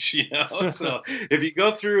fish. So if you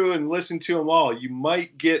go through and listen to them all, you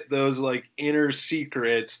might get those like inner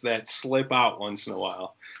secrets that slip out once in a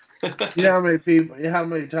while. How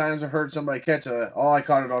many times I've heard somebody catch I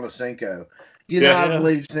caught it on a Senko. I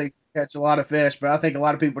believe snakes catch a lot of fish, but I think a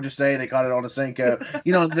lot of people just say they caught it on a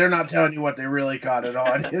Senko. They're not telling you what they really caught it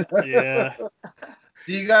on. Yeah.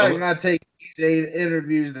 So you guys are not taking these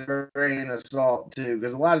interviews that are grain of salt too,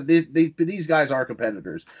 because a lot of these guys are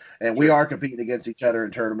competitors, and we are competing against each other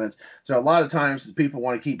in tournaments. So a lot of times people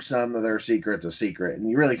want to keep some of their secrets a secret, and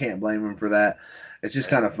you really can't blame them for that. It's just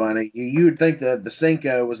kind of funny. You'd think that the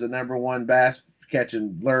Senko was the #1 bass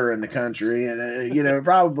catching lure in the country, and it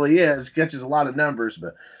probably is, catches a lot of numbers,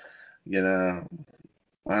 but I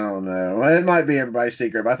don't know. Well, it might be everybody's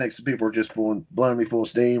secret, but I think some people are just blowing me full of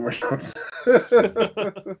steam or something.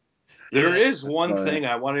 There is one thing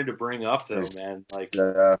I wanted to bring up though, man. Like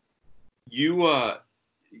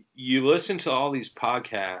you listen to all these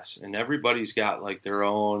podcasts, and everybody's got like their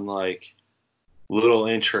own like little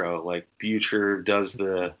intro. Like Butcher does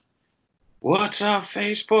the "What's up,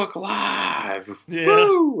 Facebook Live?"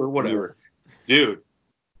 Woo! Or whatever, dude.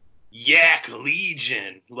 Yak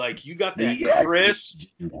Legion, like you got that crisp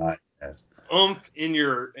in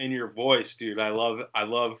your voice, dude. I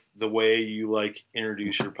love the way you like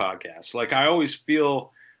introduce your podcast. Like I always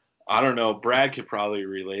feel, I don't know, Brad could probably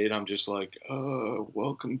relate. I'm just like,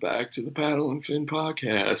 welcome back to the Paddle and Fin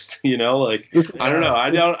podcast. You know, like I don't know. I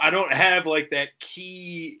don't have like that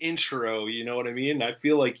key intro, you know what I mean? I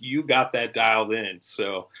feel like you got that dialed in.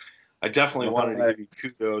 So I definitely wanted to give you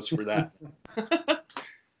kudos for that.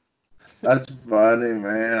 That's funny,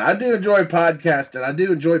 man. I do enjoy podcasting. I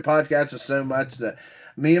do enjoy podcasting so much that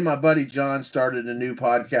me and my buddy John started a new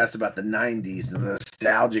podcast about the 90s, the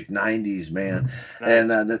nostalgic 90s, man. Nice.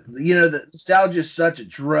 And, the nostalgia is such a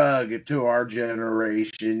drug to our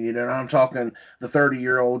generation. You know, I'm talking the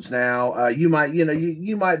 30-year-olds now. You might,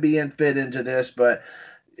 you might be fit into this, but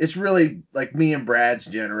it's really like me and Brad's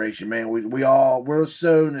generation, man. We're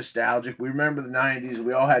so nostalgic. We remember the 90s.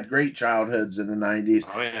 We all had great childhoods in the 90s.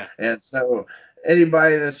 Oh, yeah. And so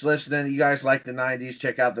anybody that's listening, you guys like the 90s,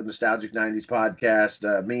 check out the Nostalgic 90s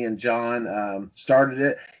podcast. Me and John started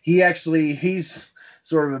it. He's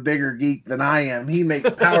sort of a bigger geek than I am. He makes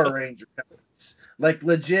Power Ranger helmets, like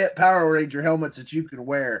legit Power Ranger helmets that you can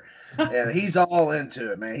wear. And he's all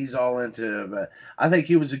into it, man. He's all into it. But I think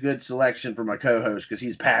he was a good selection for my co-host because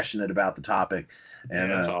he's passionate about the topic. And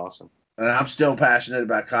that's awesome. And I'm still passionate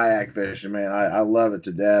about kayak fishing, man. I love it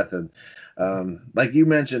to death. And like you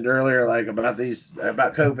mentioned earlier, like about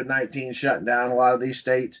COVID-19 shutting down a lot of these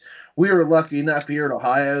states. We were lucky enough here in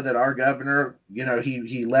Ohio that our governor,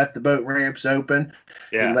 he left the boat ramps open.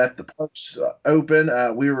 Yeah. He left the parks open.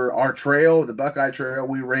 Our trail, the Buckeye Trail,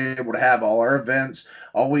 we were able to have all our events.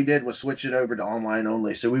 All we did was switch it over to online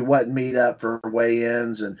only. So we wasn't meet up for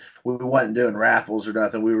weigh-ins, and we wasn't doing raffles or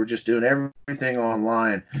nothing. We were just doing everything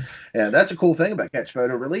online. And that's a cool thing about Catch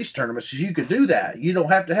Photo Release tournaments is you could do that. You don't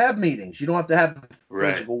have to have meetings. You don't have to have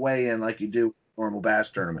physical weigh-in like you do with a normal bass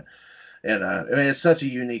tournament. And it's such a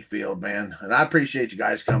unique field, man. And I appreciate you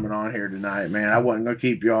guys coming on here tonight, man. I wasn't gonna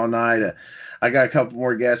keep you all night. I got a couple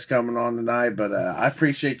more guests coming on tonight, but I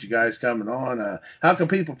appreciate you guys coming on. How can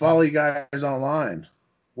people follow you guys online?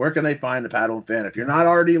 Where can they find the Paddle and Fin? If you're not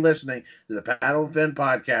already listening to the Paddle and Fin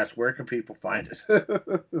podcast, where can people find it?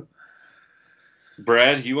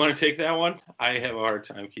 Brad, you want to take that one? I have a hard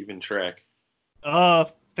time keeping track.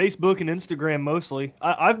 Facebook and Instagram mostly.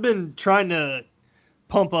 I've been trying to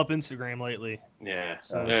pump up Instagram lately. Yeah,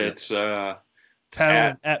 it's paddle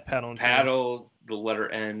and paddle, the letter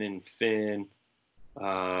N in Fin,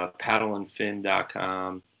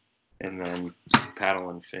 paddleandfin.com, and then Paddle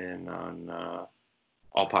and Fin on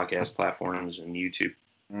all podcast platforms and YouTube.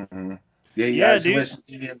 Mm-hmm. Yeah, you guys listen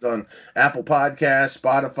on Apple Podcasts,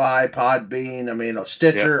 Spotify, Podbean,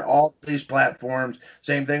 Stitcher, all these platforms.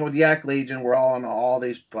 Same thing with Yak Legion. We're all on all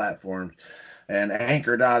these platforms. And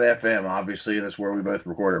Anchor.fm, obviously, that's where we both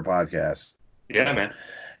record our podcasts. Yeah, man.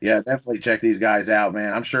 Yeah, definitely check these guys out,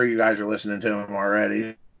 man. I'm sure you guys are listening to them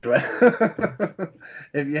already. But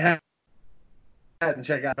if you haven't,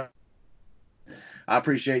 check out. I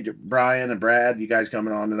appreciate you, Brian and Brad, you guys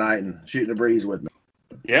coming on tonight and shooting a breeze with me.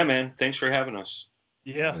 Yeah, man. Thanks for having us.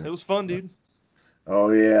 Yeah, it was fun, dude.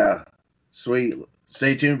 Oh, yeah. Sweet.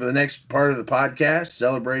 Stay tuned for the next part of the podcast,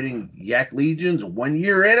 celebrating Yak Legion's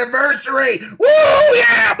 1-year anniversary. Woo,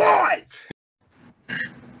 yeah, boy!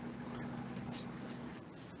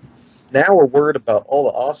 Now a word about all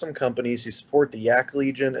the awesome companies who support the Yak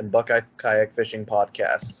Legion and Buckeye Kayak Fishing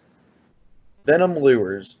podcasts. Venom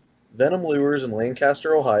Lures. Venom Lures in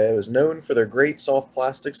Lancaster, Ohio is known for their great soft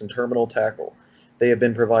plastics and terminal tackle. They have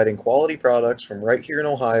been providing quality products from right here in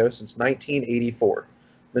Ohio since 1984.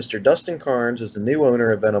 Mr. Dustin Carnes is the new owner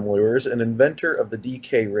of Venom Lures and inventor of the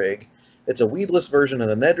DK rig. It's a weedless version of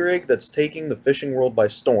the Ned rig that's taking the fishing world by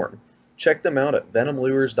storm. Check them out at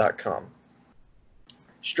venomlures.com.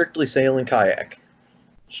 Strictly Sail and Kayak.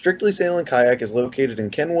 Strictly Sail and Kayak is located in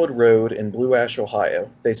Kenwood Road in Blue Ash, Ohio.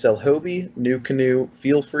 They sell Hobie, New Canoe,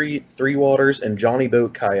 Feel Free, Three Waters, and Johnny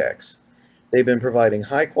Boat kayaks. They've been providing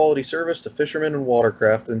high-quality service to fishermen and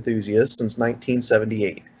watercraft enthusiasts since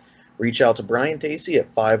 1978. Reach out to Brian Tacey at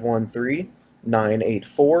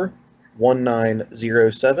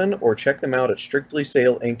 513-984-1907 or check them out at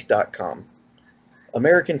strictlysailinc.com.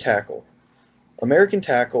 American Tackle. American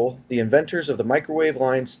Tackle, the inventors of the microwave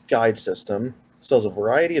line guide system, sells a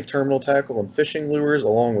variety of terminal tackle and fishing lures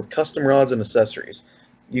along with custom rods and accessories.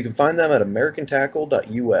 You can find them at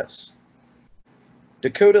americantackle.us.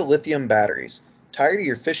 Dakota Lithium Batteries. Tired of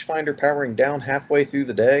your fish finder powering down halfway through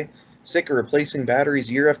the day? Sick of replacing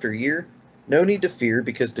batteries year after year? No need to fear,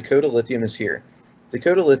 because Dakota Lithium is here.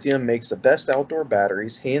 Dakota Lithium makes the best outdoor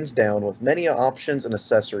batteries, hands down, with many options and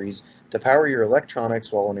accessories to power your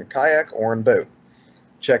electronics while on your kayak or on boat.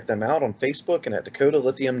 Check them out on Facebook and at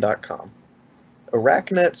dakotalithium.com.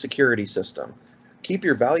 Arachnet Security System. Keep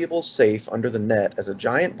your valuables safe under the net as a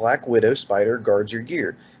giant black widow spider guards your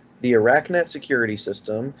gear. The Arachnet Security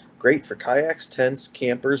System, great for kayaks, tents,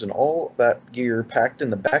 campers, and all that gear packed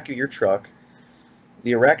in the back of your truck.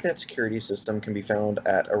 The Arachnet Security System can be found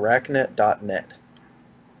at arachnet.net.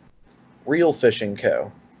 Reel Fishing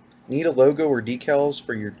Co. Need a logo or decals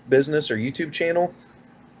for your business or YouTube channel?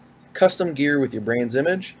 Custom gear with your brand's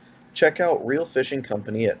image? Check out Reel Fishing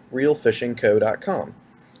Company at reelfishingco.com.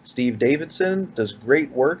 Steve Davidson does great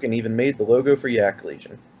work and even made the logo for Yak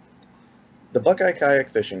Legion. The Buckeye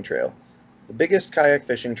Kayak Fishing Trail. The biggest kayak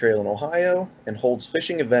fishing trail in Ohio and holds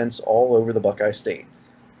fishing events all over the Buckeye State.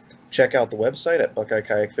 Check out the website at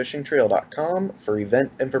buckeyekayakfishingtrail.com for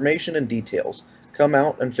event information and details. Come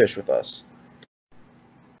out and fish with us.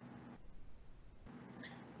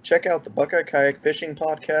 Check out the Buckeye Kayak Fishing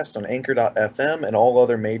Podcast on Anchor.fm and all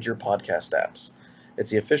other major podcast apps.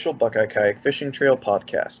 It's the official Buckeye Kayak Fishing Trail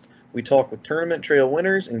podcast. We talk with tournament trail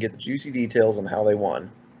winners and get the juicy details on how they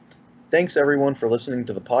won. Thanks everyone for listening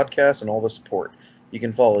to the podcast and all the support. You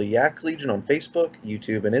can follow Yak Legion on Facebook,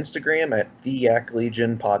 YouTube, and Instagram at The Yak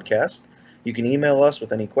Legion Podcast. You can email us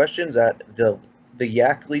with any questions at the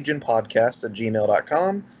Yak Legion Podcast at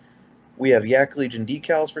gmail.com. We have Yak Legion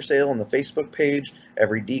decals for sale on the Facebook page.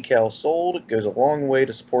 Every decal sold goes a long way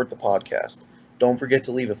to support the podcast. Don't forget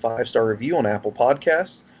to leave a 5-star review on Apple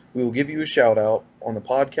Podcasts. We will give you a shout out on the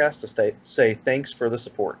podcast to say thanks for the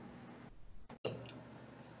support.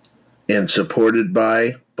 And supported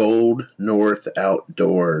by Bold North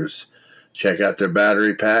Outdoors. Check out their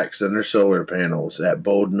battery packs and their solar panels at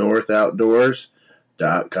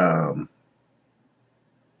boldnorthoutdoors.com.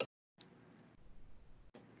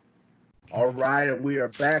 All right, and we are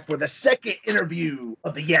back for the second interview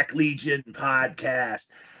of the Yak Legion podcast.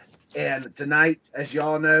 And tonight, as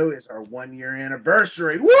y'all know, is our 1-year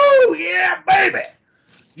anniversary. Woo! Yeah, baby!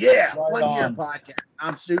 Yeah, Right 1-year on. podcast.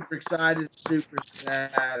 I'm super excited, super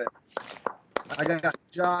sad. I got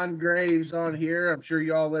John Graves on here. I'm sure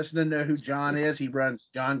y'all listening know who John is. He runs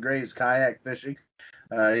John Graves Kayak Fishing.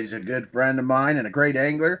 He's a good friend of mine and a great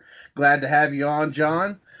angler. Glad to have you on,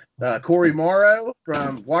 John. Corey Morrow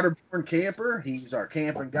from Waterborne Camper. He's our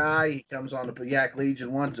camping guy. He comes on the Yak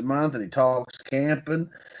Legion once a month and he talks camping.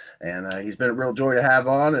 And he's been a real joy to have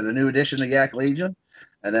on, and a new addition to Yak Legion.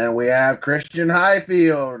 And then we have Christian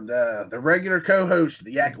Highfield, the regular co-host of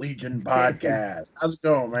the Yak Legion podcast. How's it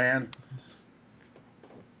going, man?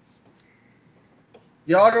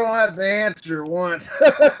 Y'all don't have to answer once.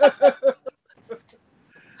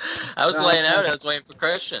 I was laying out. I was waiting for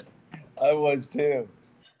Christian. I was too.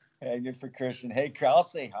 Hey, good for Christian. Hey, I'll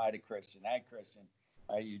say hi to Christian. Hi, Christian.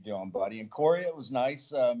 How you doing, buddy? And Corey, it was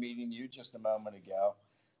nice meeting you just a moment ago.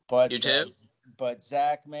 But You too? But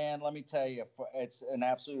Zach, man, let me tell you, it's an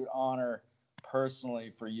absolute honor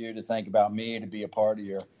personally for you to think about me to be a part of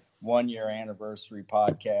your 1-year anniversary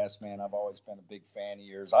podcast, man. I've always been a big fan of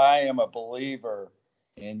yours. I am a believer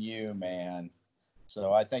in you, man.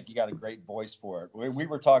 So I think you got a great voice for it. We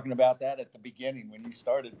were talking about that at the beginning when you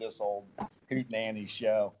started this old Hootenanny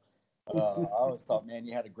show. I always thought, man,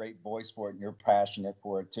 you had a great voice for it, and you're passionate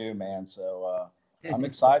for it too, man. So I'm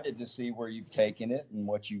excited to see where you've taken it and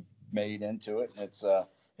what you've made into it. It's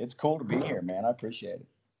cool to be here, man. I appreciate it.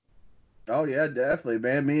 Oh, yeah, definitely,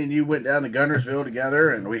 man. Me and you went down to Gunnersville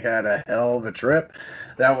together, and we had a hell of a trip.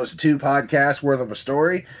 That was 2 podcasts worth of a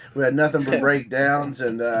story. We had nothing but breakdowns,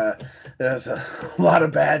 and there's a lot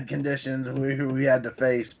of bad conditions we had to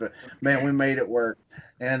face. But, man, we made it work.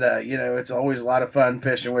 And, it's always a lot of fun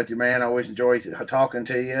fishing with you, man. I always enjoy talking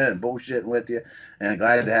to you and bullshitting with you. And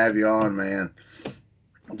glad to have you on, man.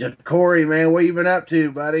 Just Corey, man, what you been up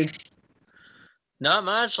to, buddy? Not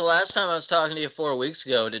much. The last time I was talking to you 4 weeks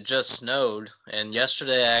ago, it had just snowed. And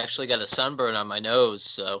yesterday I actually got a sunburn on my nose.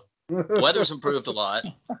 So the weather's improved a lot.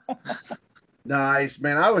 Nice,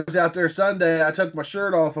 man. I was out there Sunday. I took my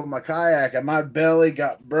shirt off of my kayak and my belly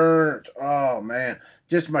got burnt. Oh, man.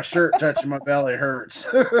 Just my shirt touching my belly hurts.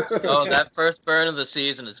 Oh, that first burn of the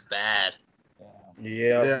season is bad.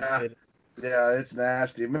 Yeah, it's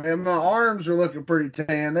nasty. Man, my arms are looking pretty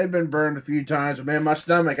tan. They've been burned a few times. But, man, my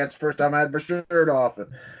stomach, that's the first time I had my shirt off. And,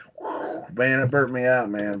 whew, man, it burnt me out,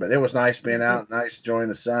 man. But it was nice being out, nice enjoying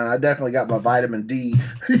the sun. I definitely got my vitamin D.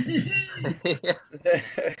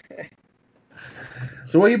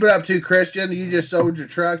 So what you been up to, Christian? You just sold your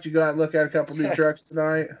truck. You go out and look at a couple new trucks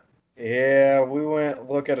tonight. Yeah, we went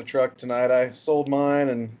look at a truck tonight. I sold mine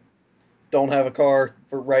and don't have a car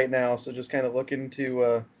for right now, so just kind of looking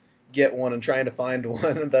to get one and trying to find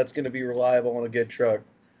one that's going to be reliable and a good truck.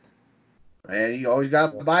 Man, you always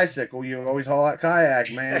got a bicycle. You always haul that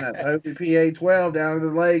kayak, man. That Hobie PA-12 down to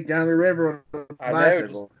the lake, down the river with a I know, just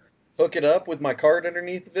bicycle. hook it up with my cart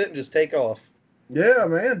underneath of it and just take off. Yeah,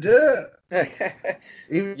 man, do it.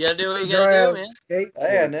 Even You gotta do what you dry gotta do, out man. Yeah,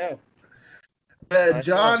 I skateboard. know.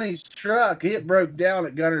 Johnny's truck, it broke down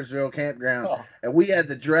at Gunnersville campground, Oh, and we had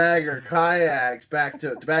to drag our kayaks back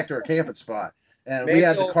to our camping spot, and we Maybe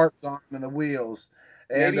had the I'll carts on them and the wheels.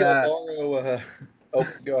 And maybe I'll borrow. Oh,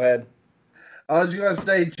 go ahead. I was gonna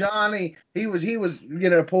say, Johnny, he was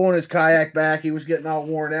pulling his kayak back. He was getting all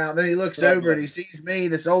worn out. Then he looks over and he sees me,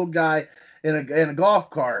 this old guy, in a golf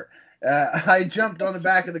cart. I jumped on the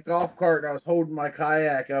back of the golf cart and I was holding my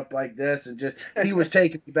kayak up like this, and just he was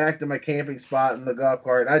taking me back to my camping spot in the golf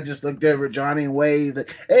cart. And I just looked over at Johnny and waved,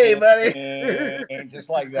 "Hey, buddy!" and just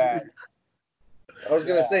like that. I was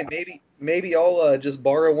gonna Yeah. say maybe I'll just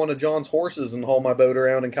borrow one of John's horses and haul my boat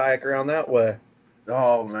around and kayak around that way.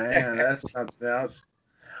 Oh man, that's something else.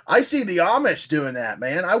 I see the Amish doing that,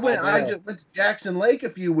 man. I know. just went to Jackson Lake a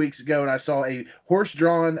few weeks ago and I saw a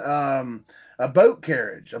horse-drawn a boat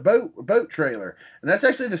carriage, a boat trailer. And that's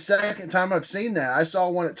actually the second time I've seen that. I saw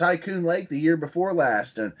one at Tycoon Lake the year before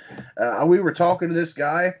last, and we were talking to this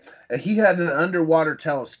guy, and he had an underwater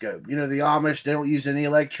telescope. The Amish, they don't use any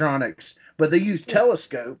electronics, but they use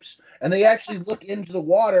telescopes, and they actually look into the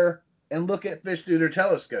water and look at fish through their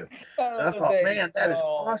telescope. And I thought, man, that is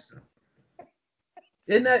awesome.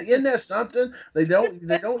 Isn't that something? They don't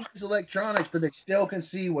use electronics, but they still can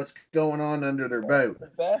see what's going on under their boat. The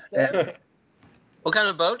best And ever. What kind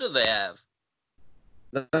of boat do they have?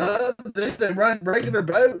 they run regular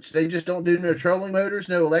boats. They just don't do no trolling motors,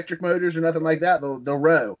 no electric motors, or nothing like that. They'll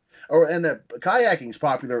row. And the kayaking's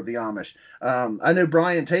popular with the Amish. I know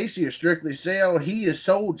Brian Tacey of Strictly Sail. He has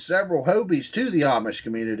sold several Hobies to the Amish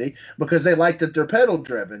community because they like that they're pedal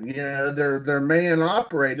driven. They're man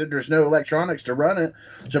operated. There's no electronics to run it.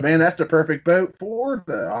 So man, that's the perfect boat for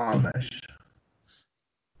the Amish.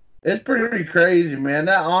 It's pretty crazy, man.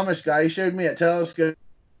 That Amish guy, he showed me a telescope.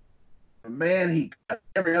 Man,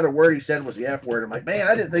 every other word he said was the F word. I'm like, man,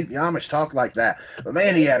 I didn't think the Amish talked like that. But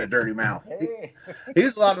man, he had a dirty mouth. Hey. He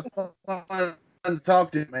was a lot of fun to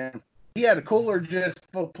talk to, man. He had a cooler just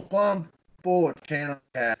plumb full of channel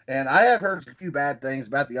cat. And I have heard a few bad things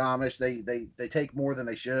about the Amish. They take more than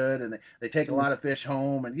they should, and they take a lot of fish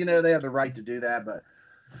home, and they have the right to do that. But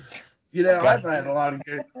I've had a lot of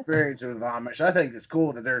good experiences with Amish. I think it's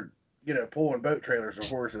cool that they're pulling boat trailers or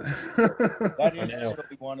horses. That is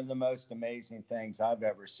really one of the most amazing things I've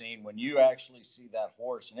ever seen. When you actually see that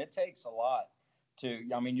horse, and it takes a lot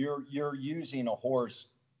I mean, you're using a horse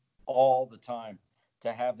all the time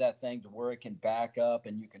to have that thing to where it can back up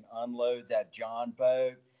and you can unload that John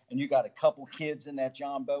boat, and you got a couple kids in that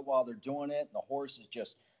John boat while they're doing it, and the horse is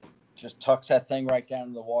just tucks that thing right down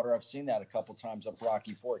in the water. I've seen that a couple times up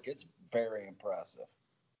Rocky Fork. It's very impressive.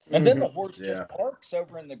 And then the horse just parks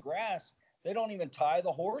over in the grass. They don't even tie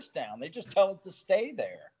the horse down. They just tell it to stay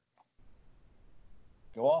there.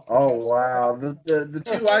 Go off. Oh wow! The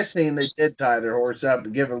two I seen, they did tie their horse up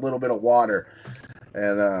and give it a little bit of water,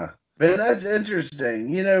 and man, that's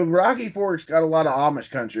interesting. Rocky Fork's got a lot of Amish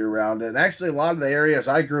country around it, and actually a lot of the areas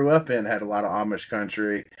I grew up in had a lot of Amish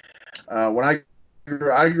country. When I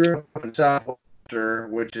grew up in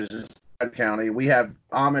Southwestern, which is in Scott County, we have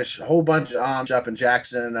Amish, a whole bunch of Amish up in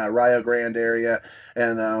Jackson, Rio Grande area,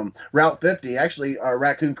 and Route 50. Actually, our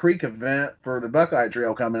Raccoon Creek event for the Buckeye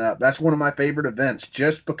Trail coming up. That's one of my favorite events,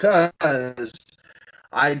 just because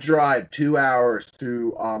I drive 2 hours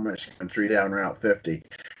through Amish country down Route 50.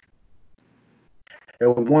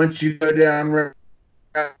 And once you go down Route,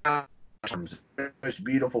 the most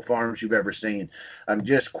beautiful farms you've ever seen.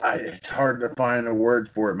 It's hard to find a word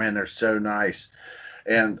for it, man. They're so nice.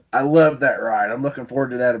 And I love that ride. I'm looking forward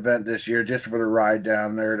to that event this year just for the ride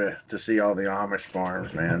down there to see all the Amish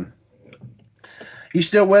farms, man. You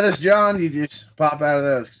still with us, John? You just pop out of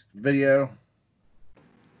the video?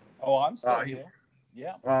 Oh, I'm still here.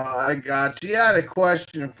 Yeah. I got you. I had a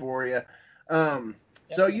question for you.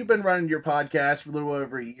 So you've been running your podcast for a little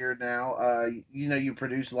over a year now. You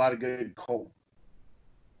produce a lot of good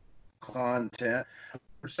content.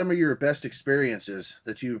 What are some of your best experiences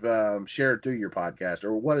that you've shared through your podcast,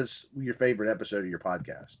 or what is your favorite episode of your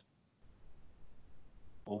podcast?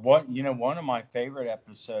 Well, one of my favorite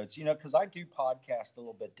episodes, because I do podcast a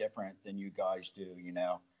little bit different than you guys do,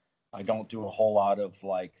 I don't do a whole lot of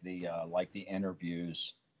like the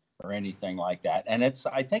interviews or anything like that. And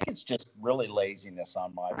I think it's just really laziness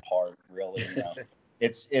on my part, really.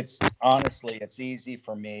 It's honestly, it's easy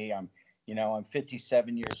for me. I'm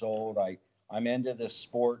 57 years old. I'm into this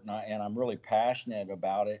sport, and I'm really passionate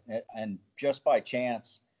about it. And just by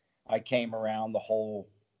chance, I came around the whole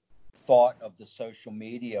thought of the social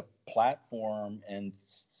media platform and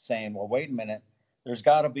saying, well, wait a minute, there's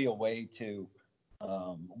got to be a way to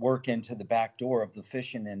work into the back door of the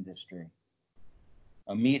fishing industry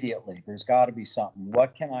immediately. There's got to be something.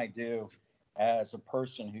 What can I do as a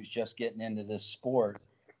person who's just getting into this sport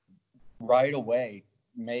right away?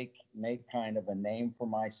 Make kind of a name for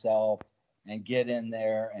myself and get in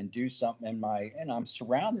there and do something and I'm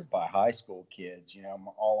surrounded by high school kids,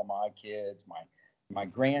 all of my kids, my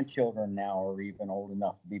grandchildren now are even old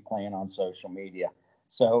enough to be playing on social media.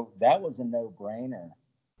 So that was a no-brainer.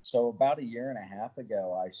 So about a year and a half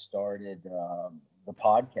ago, I started the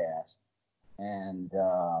podcast, and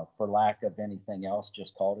for lack of anything else,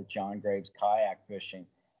 just called it John Graves Kayak Fishing.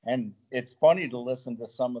 And it's funny to listen to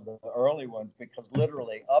some of the early ones because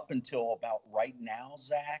literally up until about right now,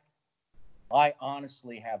 Zach, I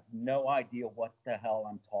honestly have no idea what the hell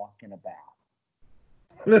I'm talking about.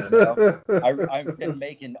 I've been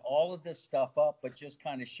making all of this stuff up, but just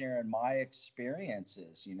kind of sharing my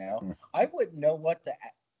experiences. I wouldn't know what to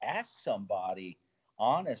ask somebody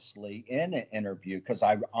honestly in an interview because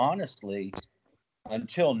I honestly,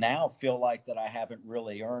 until now, feel like that I haven't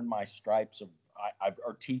really earned my stripes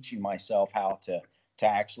or teaching myself how to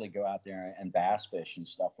actually go out there and bass fish and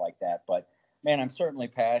stuff like that. But man, I'm certainly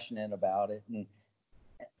passionate about it, and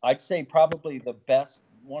I'd say probably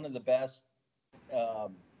one of the best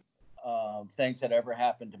things that ever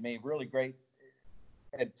happened to me. Really great.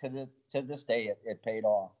 And to this day, it paid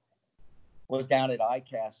off. Was down at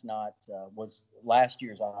ICAST, was last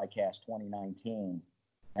year's ICAST 2019,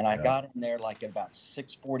 and I got in there like at about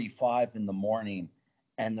 6:45 in the morning,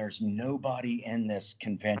 and there's nobody in this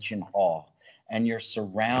convention hall, and you're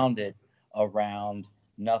surrounded around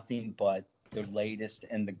nothing but the latest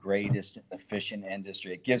and the greatest in the fishing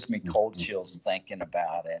industry. It gives me cold chills thinking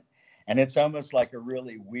about it. And it's almost like a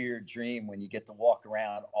really weird dream when you get to walk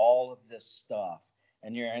around all of this stuff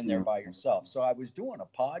and you're in there by yourself. So I was doing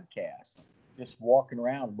a podcast, just walking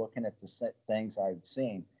around looking at the things I'd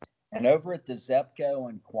seen. And over at the Zepco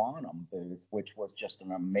and Quantum booth, which was just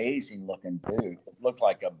an amazing looking booth, it looked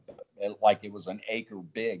like it was an acre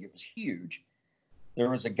big. It was huge. There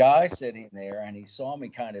was a guy sitting there, and he saw me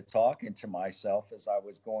kind of talking to myself as I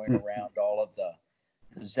was going around all of the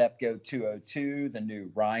Zepco 202, the new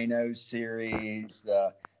Rhino series,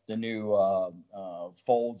 the new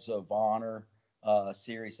Folds of Honor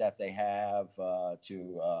series that they have for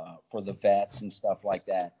the vets and stuff like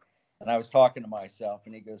that. And I was talking to myself,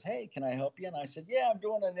 and he goes, "Hey, can I help you?" And I said, "Yeah, I'm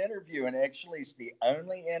doing an interview." And actually, it's the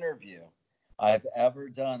only interview I've ever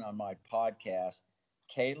done on my podcast,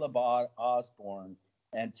 Caleb Osborne.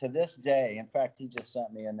 And to this day, in fact, he just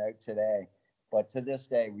sent me a note today. But to this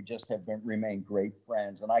day, we just have remained great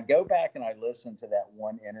friends. And I go back and I listen to that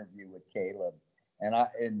one interview with Caleb,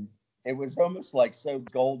 and it was almost like so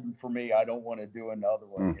golden for me. I don't want to do another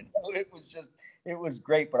one. It was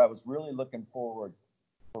great. But I was really looking forward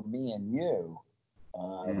for me and you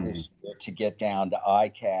this year to get down to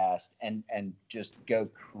ICAST and just go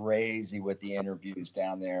crazy with the interviews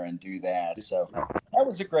down there and do that. So that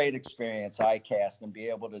was a great experience, ICAST, and be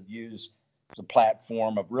able to use the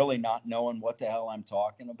platform of really not knowing what the hell I'm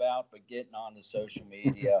talking about, but getting on the social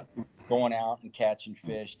media, going out and catching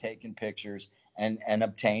fish, taking pictures, and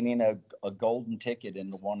obtaining a golden ticket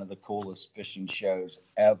into one of the coolest fishing shows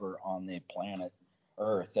ever on the planet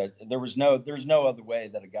Earth. There's no other way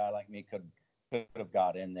that a guy like me could have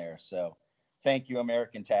got in there. So thank you,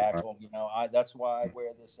 American Tackle. That's why I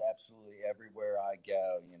wear this absolutely everywhere I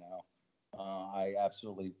go. I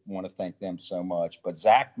absolutely want to thank them so much. But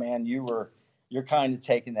Zach, man, you're kind of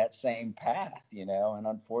taking that same path, and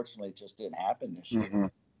unfortunately it just didn't happen this year.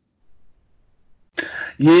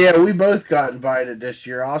 Yeah, we both got invited this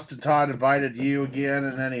year. Austin Todd invited you again,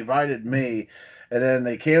 and then he invited me, and then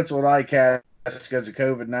they canceled ICAST because of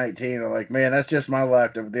COVID-19. I'm like, man, that's just my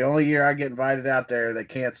luck. The only year I get invited out there, they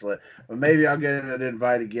cancel it. But maybe I'll get an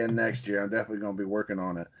invite again next year. I'm definitely going to be working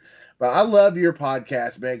on it. But I love your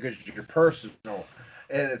podcast, man, because you're personal.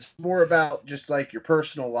 And it's more about just like your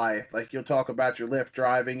personal life. Like you'll talk about your lift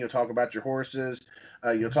driving, you'll talk about your horses,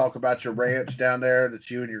 you'll talk about your ranch down there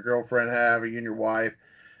that you and your girlfriend have, or you and your wife.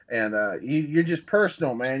 And you're just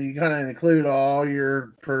personal, man. You kind of include all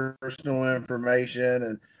your personal information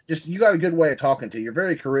and just you got a good way of talking to. You're a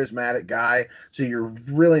very charismatic guy, so you're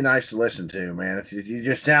really nice to listen to, man. You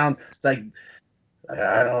just sound like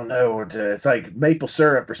I don't know what it's like maple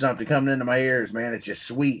syrup or something coming into my ears, man. It's just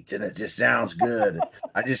sweet and it just sounds good.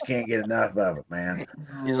 I just can't get enough of it, man.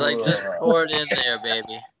 He's like, just pour it in there,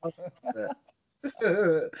 baby.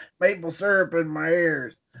 Maple syrup in my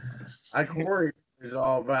ears. Corey is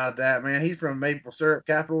all about that, man. He's from maple syrup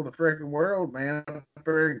capital of the freaking world, man. Up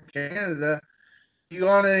there in Canada. You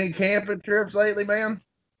on any camping trips lately, man?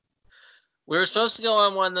 We were supposed to go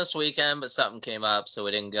on one this weekend, but something came up, so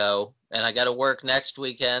we didn't go. And I got to work next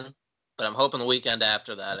weekend, but I'm hoping the weekend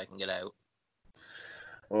after that I can get out.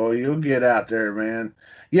 Well, you'll get out there, man.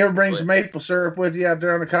 You ever bring some maple syrup with you out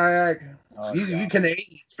there on the kayak? You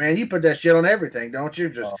Canadians, man, you put that shit on everything, don't you?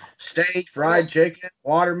 Just steak, fried chicken,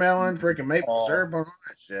 watermelon, freaking maple syrup on all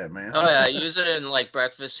that shit, man. Oh yeah, I use it in like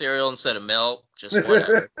breakfast cereal instead of milk. Just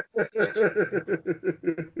whatever.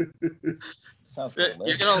 Sounds good.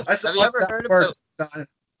 Have you ever heard about?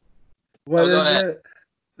 What is it?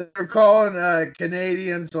 They're calling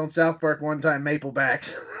Canadians on South Park one time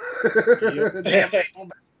Maplebacks. Damn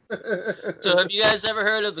Maplebacks. So have you guys ever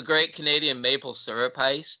heard of the Great Canadian Maple Syrup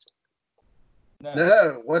Heist?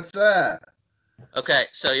 No, what's that? Okay,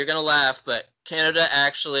 so you're gonna laugh, but Canada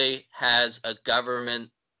actually has a government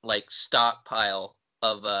like stockpile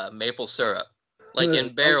of maple syrup, like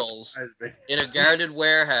in barrels, in a guarded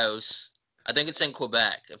warehouse. I think it's in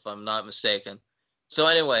Quebec, if I'm not mistaken. So,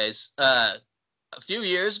 anyways, a few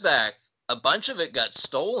years back, a bunch of it got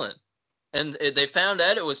stolen, and they found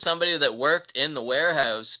out it was somebody that worked in the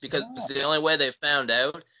warehouse because the only way they found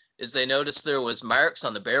out is they noticed there was marks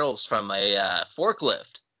on the barrels from a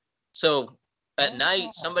forklift. So at night,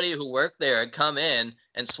 somebody who worked there had come in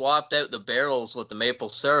and swapped out the barrels with the maple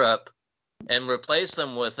syrup and replaced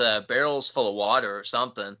them with barrels full of water or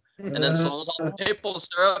something, and then sold all the maple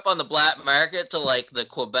syrup on the black market to like the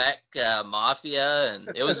Quebec mafia,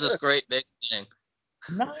 and it was this great big thing.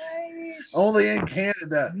 Nice. Only in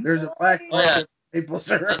Canada, there's a black market maple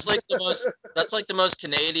syrup. That's like the most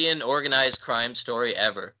Canadian organized crime story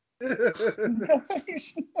ever.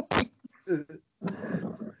 Nice.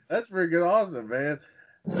 That's freaking awesome, man.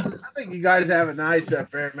 I think you guys have it nice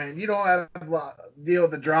up there, man. You don't have to deal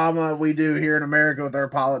with the drama we do here in America with our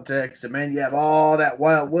politics, and man, you have all that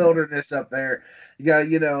wild wilderness up there. You got,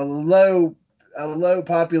 a low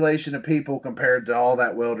population of people compared to all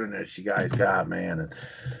that wilderness you guys got, man. And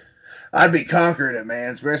I'd be conquering it,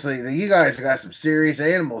 man. Especially you guys got some serious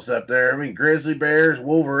animals up there. I mean, grizzly bears,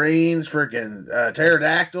 wolverines, freaking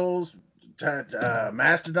pterodactyls,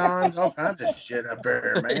 mastodons, all kinds of shit up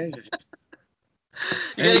there, man.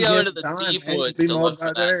 You gotta go into the deep woods to look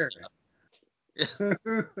for that stuff.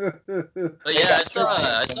 But yeah,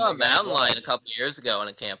 I saw a mountain lion a couple years ago on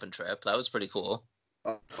a camping trip. That was pretty cool.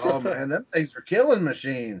 Oh man, them things are killing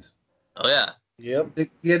machines. Oh yeah. Yep. Did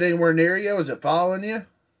it get anywhere near you? Was it following you?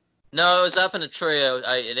 No, it was up in a tree.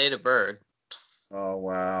 It ate a bird. Oh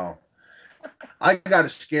wow. I got a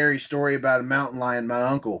scary story about a mountain lion my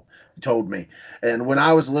uncle told me. And when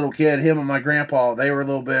I was a little kid, him and my grandpa, they were a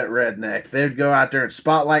little bit redneck. They'd go out there and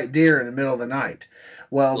spotlight deer in the middle of the night.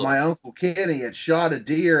 Well, my Uncle Kenny had shot a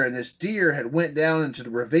deer, and this deer had went down into the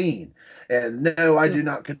ravine. And no, I do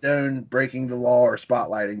not condone breaking the law or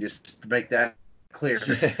spotlighting, just to make that clear.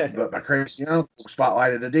 But my crazy uncle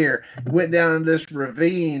spotlighted a deer. He went down in this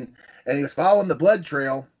ravine, and he was following the blood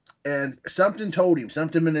trail, and something told him,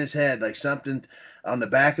 something in his head, like something on the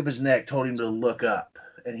back of his neck told him to look up.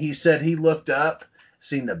 And he said he looked up,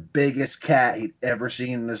 seen the biggest cat he'd ever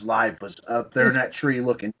seen in his life was up there in that tree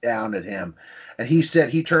looking down at him. And he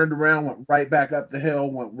said he turned around, went right back up the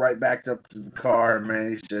hill, went right back up to the car,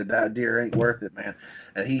 man. He said, that deer ain't worth it, man.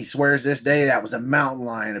 And he swears this day that was a mountain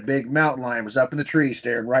lion. A big mountain lion was up in the tree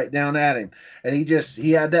staring right down at him. And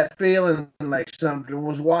he had that feeling like something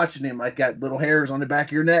was watching him, like that little hairs on the back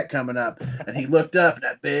of your neck coming up. And he looked up, and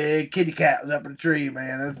that big kitty cat was up in the tree,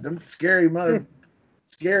 man. Them scary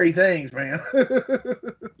things, man.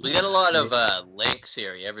 We got a lot of lynx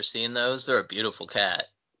here. You ever seen those? They're a beautiful cat.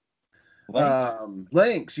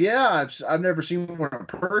 Lynx, yeah, I've never seen one in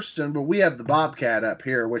person, but we have the bobcat up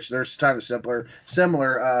here, which they're kind of similar.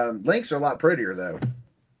 Lynx are a lot prettier though.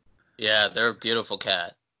 Yeah, they're a beautiful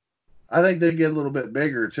cat. I think they get a little bit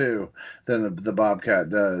bigger too than the bobcat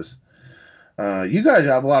does. You guys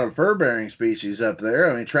have a lot of fur-bearing species up there.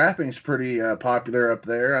 I mean, trapping's pretty popular up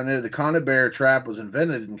there. I know the conibear trap was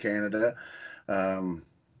invented in Canada.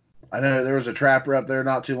 I know there was a trapper up there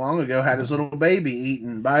not too long ago had his little baby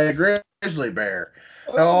eaten by a grizzly bear.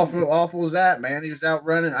 How awful was that, man? He was out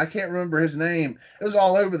running. I can't remember his name. It was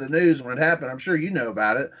all over the news when it happened. I'm sure you know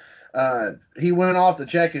about it. he went off to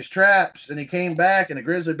check his traps, and he came back, and a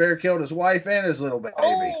grizzly bear killed his wife and his little baby.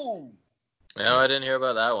 Oh, No, I didn't hear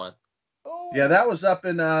about that one. oh. Yeah, that was up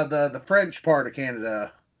in the French part of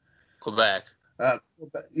Canada. Quebec.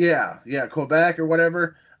 Yeah, Quebec or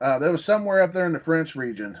whatever. There was somewhere up there in the French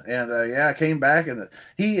region, and I came back, and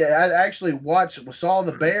I actually saw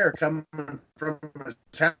the bear coming from his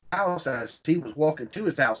house as he was walking to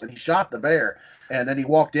his house, and he shot the bear, and then he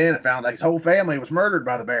walked in and found like his whole family was murdered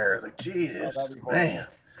by the bear. I was like, Jesus, that'd be horrible. man,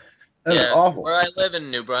 that was awful. Where I live in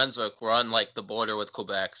New Brunswick, we're on like the border with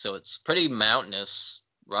Quebec, so it's pretty mountainous,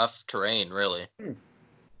 rough terrain, really.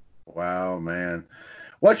 Wow, man.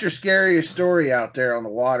 What's your scariest story out there on the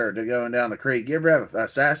water to going down the creek? You ever have a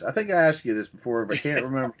Sasquatch? I think I asked you this before, but I can't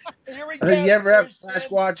remember. Here we I think go, you ever have a Christian.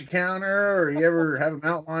 Sasquatch encounter, or you ever have a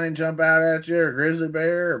mountain lion jump out at you, or grizzly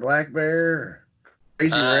bear, or black bear, or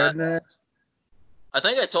crazy redneck? I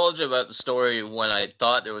think I told you about the story when I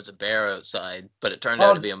thought there was a bear outside, but it turned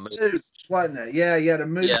out to be a moose. Wasn't it? Yeah, the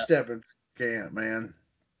moose stepping camp, man.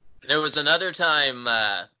 There was another time,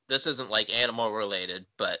 this isn't like animal related,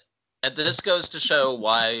 but this goes to show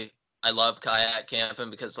why I love kayak camping,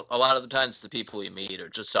 because a lot of the times the people we meet are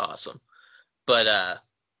just awesome. But a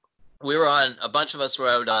bunch of us were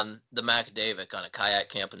out on the Macadavic on a kayak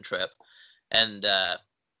camping trip, and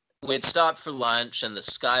we had stopped for lunch, and the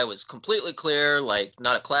sky was completely clear, like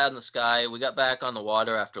not a cloud in the sky. We got back on the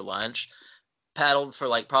water after lunch, paddled for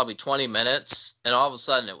like probably 20 minutes, and all of a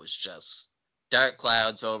sudden it was just dark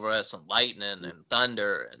clouds over us and lightning and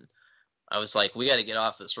thunder, and I was like, we got to get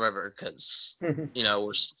off this river because,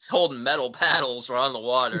 we're holding metal paddles. We're on the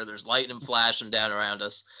water. There's lightning flashing down around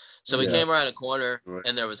us. So we came around a corner,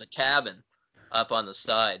 and there was a cabin up on the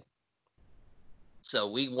side. So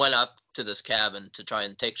we went up to this cabin to try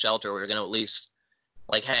and take shelter. We were going to at least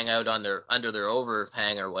like hang out under their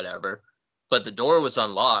overhang or whatever. But the door was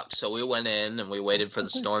unlocked. So we went in and we waited for the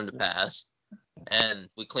storm to pass. And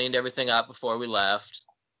we cleaned everything up before we left.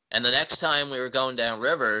 And the next time we were going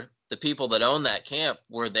downriver, the people that own that camp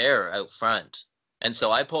were there out front. And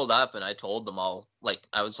so I pulled up and I told them all, like,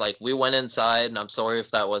 I was like, we went inside and I'm sorry if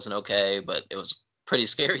that wasn't okay, but it was a pretty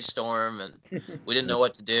scary storm and we didn't know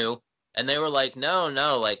what to do. And they were like, no,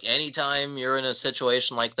 like anytime you're in a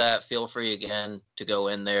situation like that, feel free again to go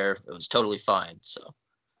in there. It was totally fine. So.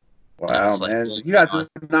 Wow, man. You got some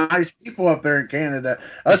nice people up there in Canada.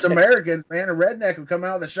 Us Americans, man, a redneck would come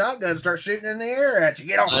out with a shotgun and start shooting in the air at you.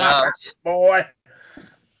 Get off my house, boy.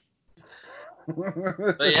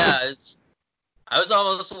 But yeah, I was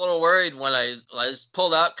almost a little worried when I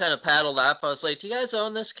pulled up, kind of paddled up. I was like, do you guys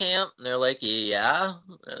own this camp? And they're like, yeah.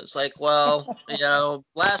 And it's like, well,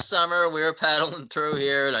 last summer we were paddling through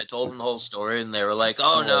here, and I told them the whole story, and they were like,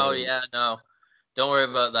 oh, no, don't worry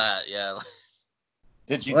about that. Yeah.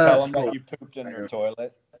 Did you tell them that you pooped in their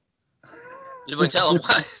toilet? Did we tell them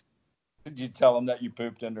what? Did you tell them that you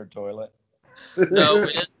pooped in their toilet? No, we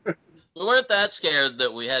didn't. We weren't that scared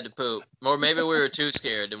that we had to poop. Or maybe we were too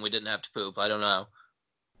scared and we didn't have to poop. I don't know.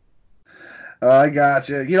 Oh, I got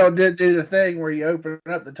you. You don't do the thing where you open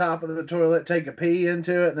up the top of the toilet, take a pee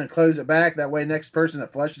into it, and then close it back. That way, next person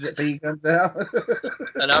that flushes it, pee comes out.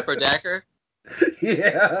 An upper decker?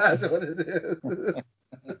 Yeah, that's what it is.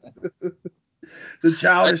 The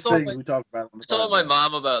childish things we talk about. I told my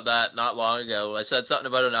mom about that not long ago. I said something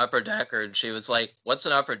about an upper decker, and she was like, what's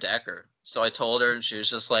an upper decker? So I told her, and she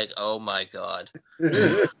was just like, oh, my God.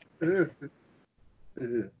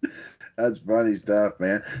 That's funny stuff,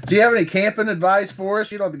 man. Do you have any camping advice for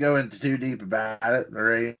us? You don't have to go into too deep about it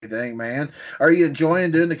or anything, man. Are you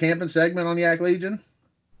enjoying doing the camping segment on Yak Legion?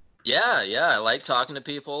 Yeah. I like talking to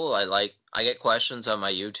people. I get questions on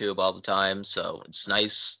my YouTube all the time, so it's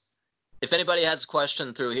nice. If anybody has a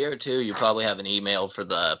question through here, too, you probably have an email for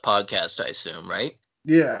the podcast, I assume, right?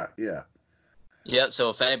 Yeah. Yeah, so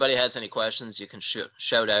if anybody has any questions, you can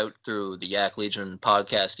shout out through the Yak Legion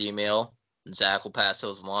podcast email. And Zach will pass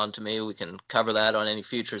those along to me. We can cover that on any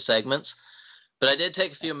future segments. But I did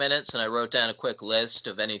take a few minutes, and I wrote down a quick list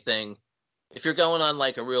of anything. If you're going on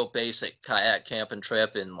like a real basic kayak camping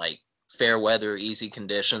trip in like fair weather, easy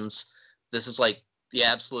conditions, this is like the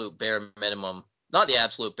absolute bare minimum. Not the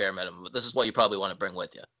absolute bare minimum, but this is what you probably want to bring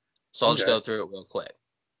with you. So I'll just go through it real quick.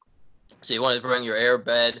 So you want to bring your air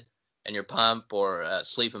bed and your pump or a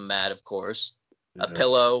sleeping mat, of course. A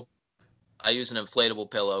pillow. I use an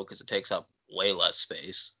inflatable pillow because it takes up way less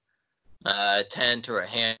space. A tent or a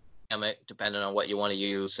hammock, depending on what you want to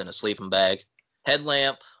use, and a sleeping bag.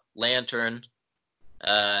 Headlamp, lantern,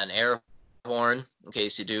 an air horn in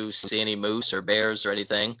case you do see any moose or bears or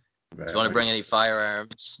anything. If you want to bring any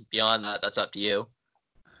firearms, beyond that, that's up to you.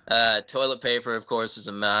 Toilet paper, of course, is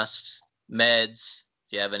a must. Meds,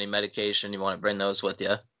 If you have any medication, you want to bring those with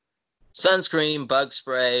you. Sunscreen, bug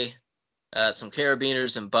spray, some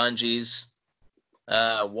carabiners and bungees,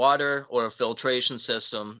 water or a filtration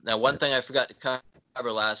system. Now, one thing I forgot to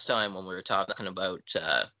cover last time when we were talking about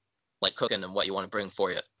like cooking and what you want to bring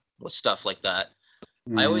for you with stuff like that.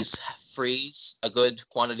 I always freeze a good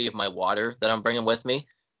quantity of my water that I'm bringing with me,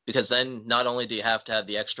 because then not only do you have to have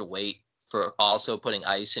the extra weight for also putting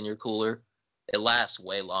ice in your cooler, it lasts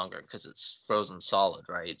way longer because it's frozen solid,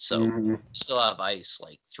 right? So you still have ice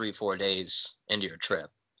like 3-4 days into your trip.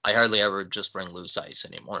 I hardly ever just bring loose ice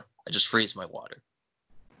anymore. I just freeze my water.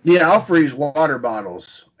 Yeah, I'll freeze water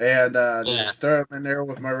bottles and just throw them in there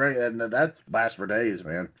with my regular, and that lasts for days,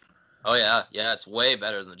 man. Oh, yeah. Yeah, it's way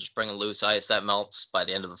better than just bringing loose ice. That melts by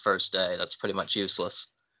the end of the first day. That's pretty much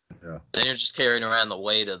useless. Yeah. Then you're just carrying around the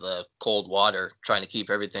weight of the cold water, trying to keep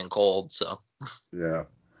everything cold, so. Yeah.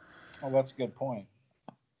 Oh, that's a good point.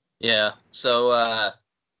 Yeah, so a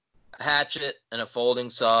hatchet and a folding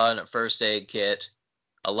saw and a first aid kit,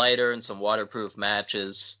 a lighter and some waterproof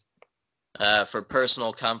matches. For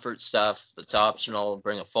personal comfort stuff that's optional,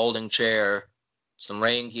 bring a folding chair, some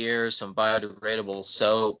rain gear, some biodegradable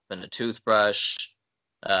soap, and a toothbrush,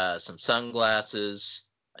 some sunglasses,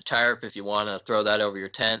 a tarp if you want to throw that over your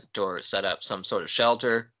tent or set up some sort of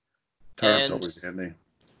shelter. Tarp's always handy.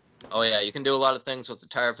 Oh, yeah, you can do a lot of things with the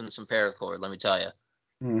tarp and some paracord, let me tell you.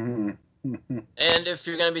 And if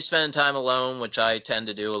you're going to be spending time alone, which I tend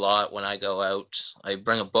to do a lot when I go out, I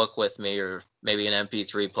bring a book with me or maybe an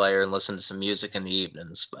MP3 player and listen to some music in the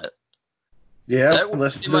evenings. But yeah, that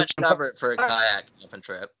would pretty much cover it for a kayak camping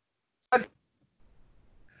trip.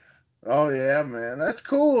 Oh, yeah, man. That's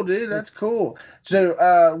cool, dude. That's cool.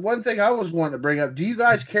 So one thing I was wanting to bring up, do you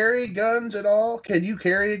guys carry guns at all? Can you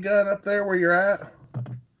carry a gun up there where you're at?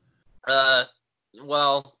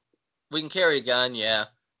 Well, we can carry a gun, yeah.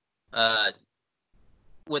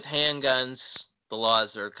 With handguns, the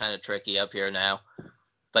laws are kind of tricky up here now,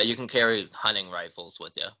 but you can carry hunting rifles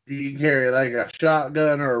with you. Do you carry like a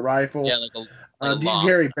shotgun or a rifle? Yeah, do you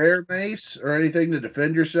carry bear mace or anything to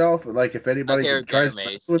defend yourself? Like if anybody tries to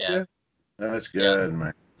mess with you? That's good,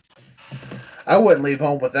 man. I wouldn't leave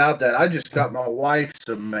home without that. I just got my wife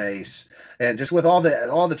some mace, and just with all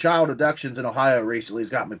the child abductions in Ohio recently has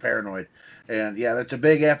got me paranoid. And yeah, that's a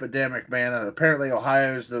big epidemic, man. And apparently,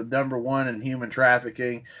 Ohio is the #1 in human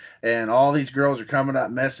trafficking, and all these girls are coming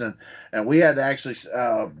up missing. And we had to actually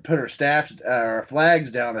put our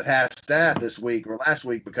flags down at half staff this week or last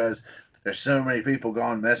week because there's so many people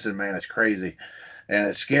gone missing, man. It's crazy. And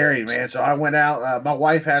it's scary, man. So I went out. My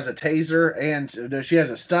wife has a taser, and she has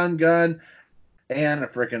a stun gun and a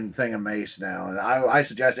freaking thing of mace now. And I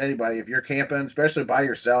suggest anybody, if you're camping, especially by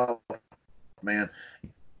yourself, man,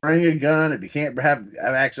 bring a gun. If you can't have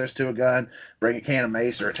access to a gun, bring a can of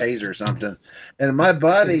mace or a taser or something. And my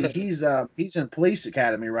buddy, he's in police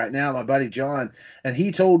academy right now, my buddy John, and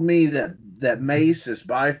he told me that mace is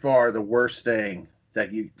by far the worst thing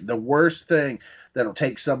that'll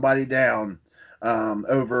take somebody down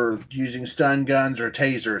over using stun guns or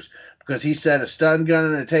tasers, because he said a stun gun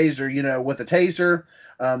and a taser, with a taser,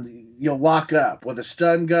 you'll lock up. With a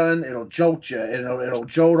stun gun, it'll jolt you. It'll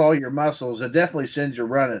jolt all your muscles. It definitely sends you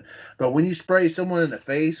running. But when you spray someone in the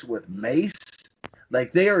face with mace,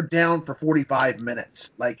 like they are down for 45 minutes.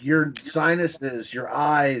 Like your sinuses, your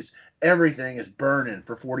eyes, everything is burning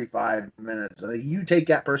for 45 minutes. You take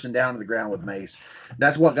that person down to the ground with mace.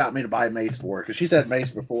 That's what got me to buy mace for her, because she said mace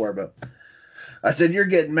before, but I said, you're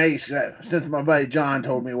getting maced. Since my buddy John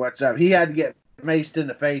told me what's up, he had to get maced in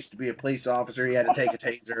the face to be a police officer. He had to take a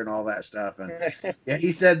taser and all that stuff. And yeah,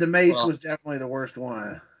 he said the mace was definitely the worst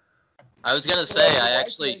one. I was gonna say,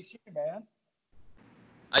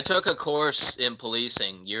 I took a course in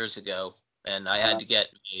policing years ago, and I had to get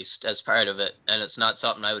maced as part of it, and it's not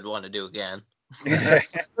something I would want to do again. I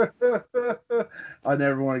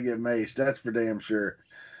never want to get maced. That's for damn sure.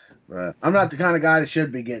 But I'm not the kind of guy that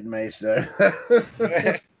should be getting maced, though.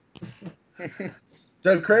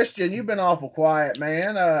 So, Christian, you've been awful quiet,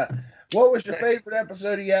 man. What was your favorite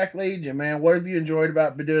episode of Yak Legion, man? What have you enjoyed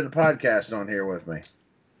about doing the podcast on here with me?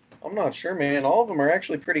 I'm not sure, man. All of them are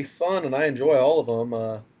actually pretty fun, and I enjoy all of them.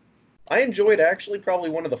 I enjoyed actually probably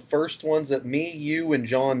one of the first ones that me, you, and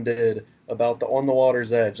John did about the On the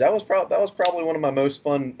Water's Edge. That was probably one of my most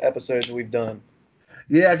fun episodes we've done.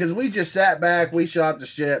 Yeah, because we just sat back, we shot the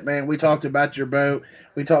shit, man. We talked about your boat.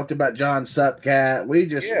 We talked about John Supcat. We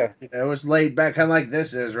just, it was laid back, kind of like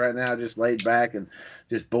this is right now, just laid back and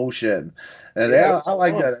just bullshitting. And I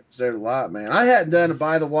like that episode a lot, man. I hadn't done a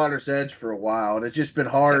By the Water's Edge for a while, and it's just been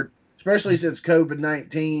hard especially since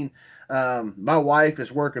COVID-19. My wife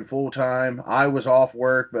is working full time. I was off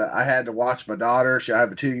work, but I had to watch my daughter. I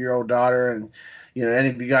have a 2-year-old daughter, and any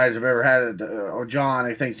of you guys have ever had or John,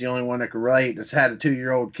 I think, is the only one that can relate that's had a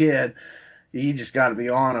 2-year-old kid. You just got to be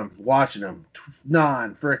on them, watching them,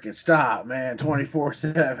 non-freaking stop, man,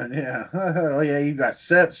 24/7. Yeah, oh yeah, you got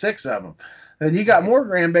 6 of them, and you got more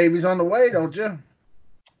grandbabies on the way, don't you?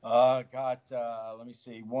 Got let me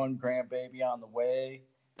see, 1 grandbaby on the way,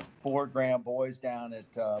 4 grand boys down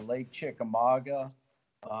at Lake Chickamauga.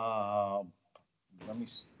 I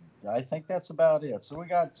think that's about it. So we're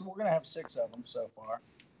gonna have 6 of them so far,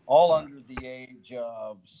 all under the age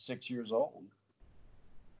of 6 years old.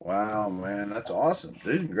 Wow, man, that's awesome,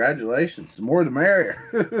 dude! Congratulations. The more, the merrier.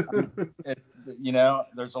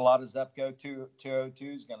 There's a lot of Zepco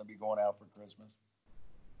 202s going to be going out for Christmas.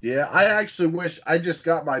 Yeah, I actually wish I just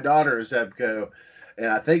got my daughter a Zebco, and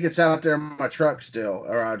I think it's out there in my truck still,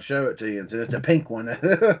 or I'd show it to you. And it's a pink one.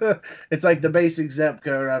 It's like the basic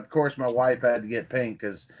Zebco. And of course, my wife had to get pink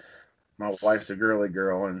because my wife's a girly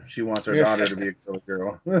girl, and she wants her daughter to be a girly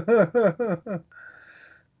girl.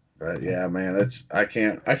 But yeah, man, I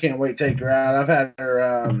can't wait to take her out. I've had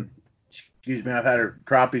her I've had her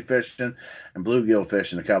crappie fishing and bluegill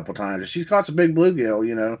fishing a couple times. She's caught some big bluegill,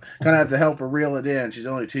 kind of have to help her reel it in. She's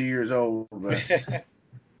only 2 years old, but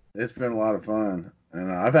it's been a lot of fun.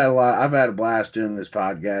 And I've had a blast doing this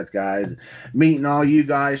podcast, guys, meeting all you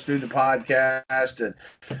guys through the podcast,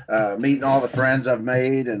 and meeting all the friends I've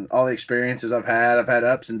made and all the experiences I've had. I've had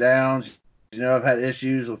ups and downs. I've had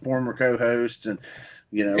issues with former co-hosts, and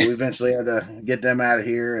we eventually had to get them out of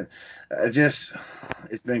here. And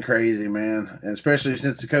it's been crazy, man. And especially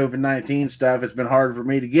since the COVID-19 stuff, it's been hard for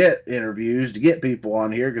me to get interviews, to get people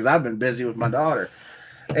on here because I've been busy with my daughter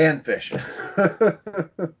and fishing.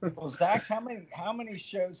 Well, Zach, how many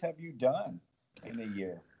shows have you done in a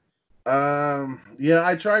year? Yeah,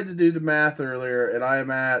 I tried to do the math earlier, and I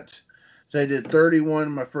did 31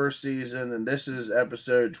 in my first season, and this is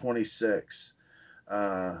episode 26.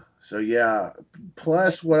 So yeah,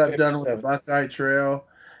 plus what I've done with the Buckeye Trail.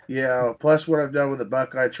 Yeah, plus what I've done with the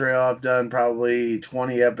Buckeye Trail, I've done probably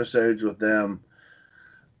 20 episodes with them.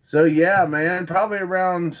 So yeah, man, probably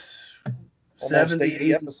around Almost 70,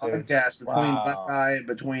 80 episodes. podcasts between Buckeye,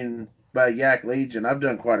 by Yak Legion. I've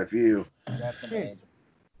done quite a few. That's amazing.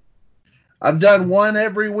 I've done one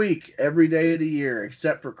every week, every day of the year,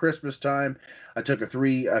 except for Christmas time. I took a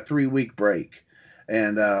 3-week break.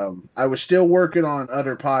 And I was still working on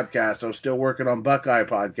other podcasts. I was still working on Buckeye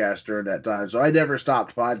podcast during that time. So I never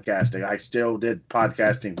stopped podcasting. I still did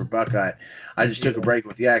podcasting for Buckeye. I just took a break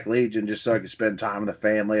with Yak Legion just so I could spend time with the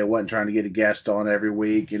family. I wasn't trying to get a guest on every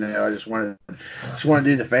week. I just wanted to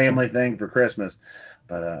do the family thing for Christmas.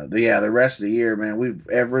 But the rest of the year, man,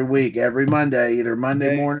 every week, every Monday, either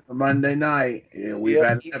Monday morning or Monday night, we've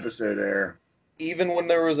had an episode there. Even when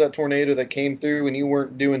there was that tornado that came through and you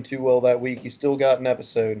weren't doing too well that week, you still got an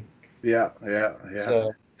episode. Yeah.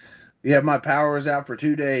 So, yeah, my power was out for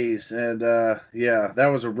 2 days, and that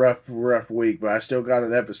was a rough week, but I still got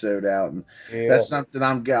an episode out, and that's something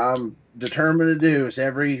I'm determined to do. Is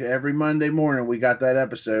every Monday morning we got that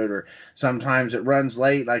episode, or sometimes it runs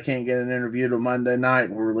late. I can't get an interview till Monday night,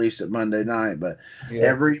 and we'll release it Monday night. But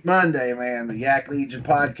every Monday, man, the Yak Legion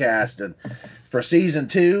podcast, and for season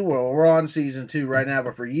 2, well, we're on season 2 right now,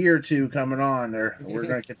 but for year 2 coming on, we're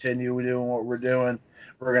going to continue doing what we're doing.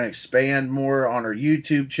 We're going to expand more on our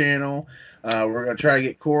YouTube channel. We're going to try to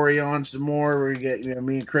get Corey on some more. We're going to get,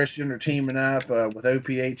 me and Christian are teaming up with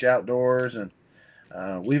OPH Outdoors. And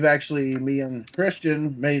me and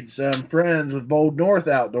Christian made some friends with Bold North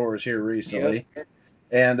Outdoors here recently. Yes.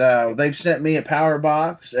 And they've sent me a power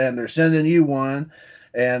box, and they're sending you one.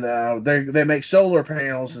 And they make solar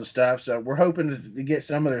panels and stuff. So we're hoping to get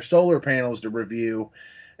some of their solar panels to review.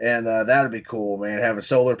 And that'd be cool, man. Having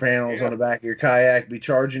solar panels on the back of your kayak, be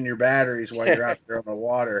charging your batteries while you're out there on the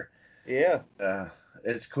water. Yeah.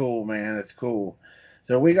 It's cool, man. It's cool.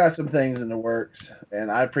 So we got some things in the works,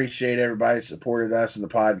 and I appreciate everybody that supported us in the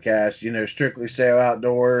podcast. Strictly Sail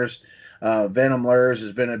Outdoors. Venom Lures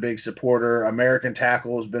has been a big supporter. American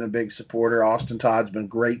Tackle has been a big supporter. Austin Todd's been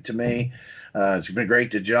great to me. It's been great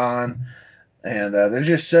to John. And there's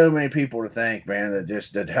just so many people to thank, man,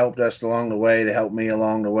 that helped us along the way. They helped me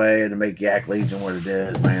along the way, and to make Yak Legion what it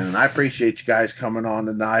is, man. And I appreciate you guys coming on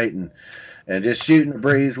tonight and just shooting the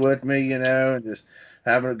breeze with me, and just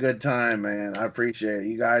having a good time, man. I appreciate it.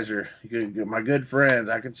 You guys are my good friends.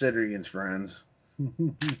 I consider you as friends.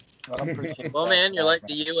 Well, man, you're like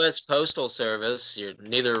the U.S. Postal Service. You're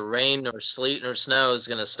neither rain nor sleet nor snow is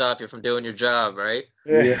going to stop you from doing your job, right?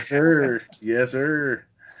 Yes, sir. Yes, sir.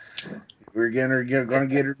 We're going to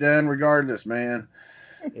get her done regardless, man.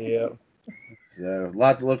 Yeah. So a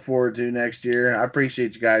lot to look forward to next year. I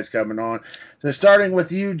appreciate you guys coming on. So starting with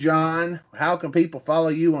you, John, how can people follow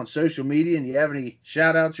you on social media? And you have any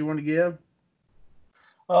shout outs you want to give?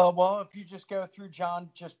 Well, if you just go through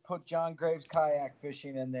just put John Graves kayak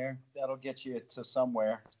fishing in there. That'll get you to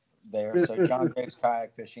somewhere there. So John Graves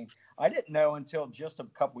kayak fishing. I didn't know until just a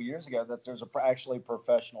couple years ago that there's actually a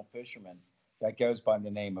professional fisherman that goes by the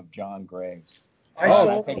name of John Graves. I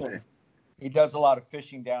saw think that. he does a lot of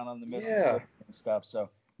fishing down on the Mississippi Yeah. and stuff. So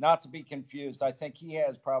not to be confused, I think he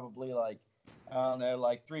has probably like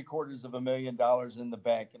 $750,000 in the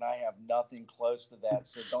bank, and I have nothing close to that.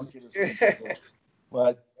 So don't get us confused.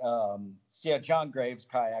 But John Graves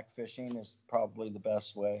kayak fishing is probably the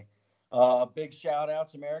best way. Big shout out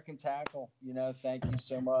to American Tackle. Thank you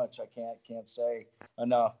so much. I can't say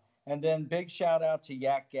enough. And then big shout out to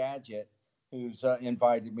Yak Gadget, who's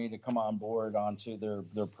invited me to come on board onto their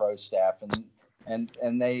pro staff,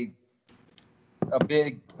 and they a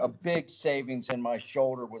big savings in my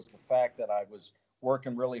shoulder was the fact that I was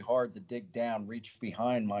working really hard to dig down, reach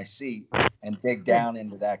behind my seat, and dig down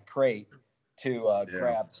into that crate to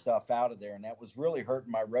grab stuff out of there, and that was really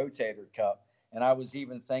hurting my rotator cuff. And I was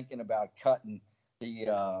even thinking about cutting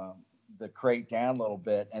the crate down a little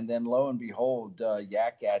bit. And then lo and behold,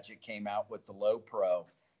 Yak Gadget came out with the Low Pro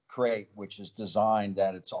crate, which is designed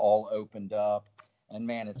that it's all opened up. And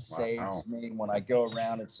man, it saves me when I go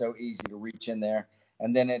around. It's so easy to reach in there.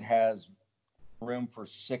 And then it has room for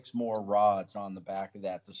 6 more rods on the back of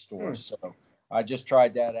that to store. So I just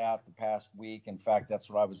tried that out the past week. In fact, that's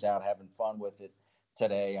what I was out having fun with it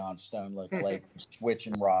today on Stone Lake,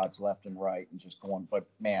 switching rods left and right and just going. But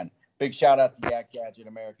man, big shout out to Yak Gadget,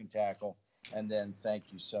 American Tackle. And then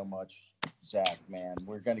thank you so much, Zach, man.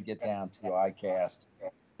 We're going to get down to ICAST,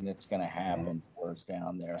 and it's going to happen for us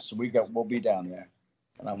down there. So we'll be down there.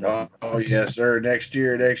 And I'm yes, sir. Next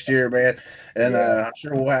year, man. And I'm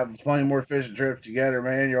sure we'll have plenty more fishing trips together,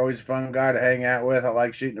 man. You're always a fun guy to hang out with. I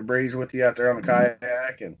like shooting the breeze with you out there on the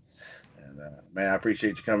kayak. And man, I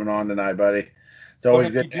appreciate you coming on tonight, buddy. It's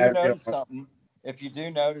always good to have you on. If you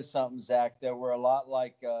do notice something, Zach, that we're a lot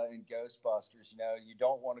like in Ghostbusters. You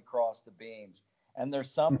don't want to cross the beams. And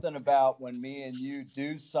there's something about when me and you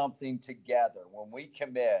do something together, when we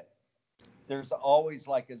commit, there's always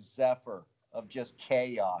like a zephyr of just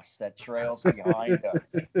chaos that trails behind us.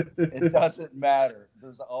 It doesn't matter.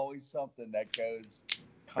 There's always something that goes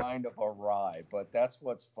kind of awry, but that's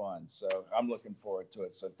what's fun. So I'm looking forward to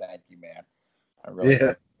it. So thank you, man. I really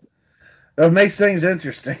It makes things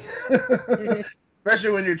interesting.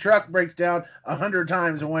 Especially when your truck breaks down 100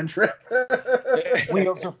 times in one trip.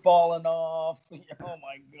 Wheels are falling off. Oh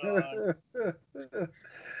my God.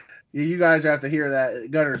 You guys have to hear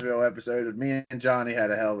that Gunnersville episode of me and Johnny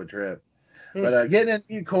had a hell of a trip. But getting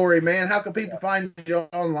into you, Corey, man, how can people find you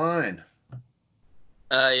online?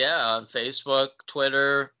 On Facebook,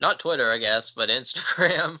 Twitter, not Twitter, I guess, but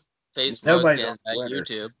Instagram, Facebook, and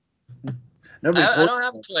YouTube. I don't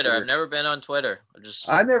have Twitter. I've never been on Twitter.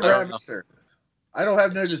 I never have either. I don't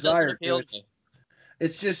have no desire to it.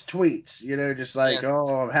 It's just tweets, just like,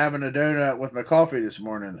 I'm having a donut with my coffee this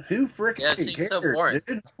morning. Who freaking cares, so boring.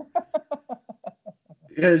 Dude?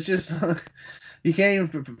 It's just, you can't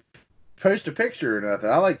even post a picture or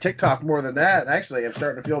nothing. I like TikTok more than that. Actually, I'm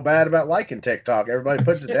starting to feel bad about liking TikTok. Everybody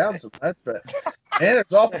puts it down so much, but man,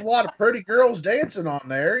 there's an awful lot of pretty girls dancing on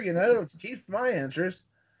there. It keeps my interest.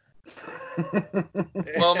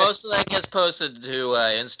 Well, most of that gets posted to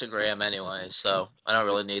Instagram anyway, so I don't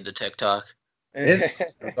really need the TikTok.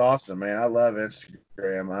 It's awesome, man. I love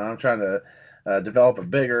Instagram. I'm trying to develop a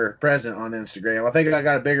bigger presence on Instagram. I think I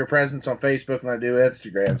got a bigger presence on Facebook than I do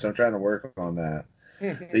Instagram, so I'm trying to work on that.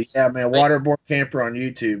 But yeah, man, Waterboard Camper on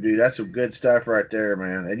YouTube, dude. That's some good stuff right there,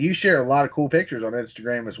 man. And you share a lot of cool pictures on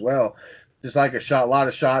Instagram as well. Just like a lot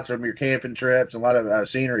of shots from your camping trips, and a lot of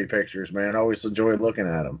scenery pictures, man. I always enjoy looking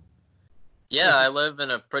at them. Yeah, I live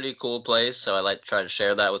in a pretty cool place, so I like to try to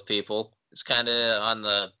share that with people. It's kind of on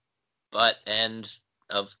the butt end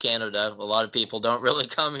of Canada. A lot of people don't really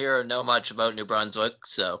come here or know much about New Brunswick,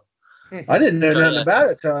 so. I didn't know nothing about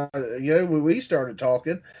it till when we started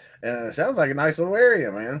talking. And it sounds like a nice little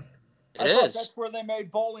area, man. I thought that's where they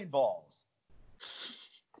made bowling balls.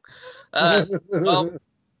 Well,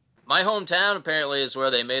 my hometown apparently is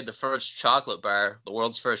where they made the first chocolate bar, the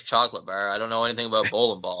world's first chocolate bar. I don't know anything about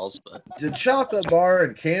bowling balls, but the chocolate bar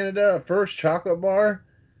in Canada, first chocolate bar.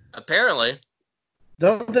 Apparently,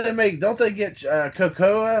 don't they get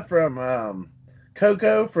cocoa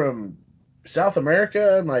from South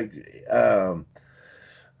America and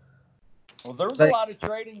Well, there was a lot of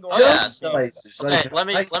trading going on. Yeah, so, okay, let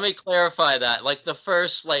me clarify that. Like the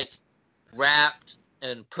first like wrapped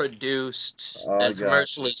and produced and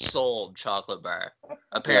commercially sold chocolate bar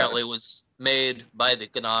apparently was made by the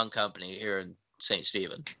Ganong Company here in St.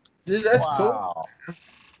 Stephen. Dude, that's cool.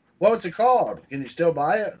 What's it called? Can you still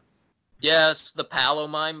buy it? Yes, the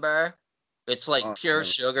Palomine bar. It's like pure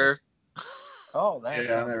sugar. Oh,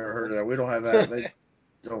 that's I never heard of that. We don't have that. They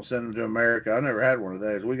don't send them to America. I never had one of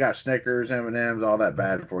those. We got Snickers, M&Ms, all that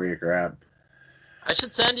bad for you crap. I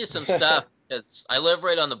should send you some stuff. I live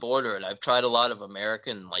right on the border, and I've tried a lot of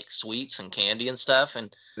American like sweets and candy and stuff,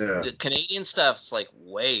 and the Canadian stuff's like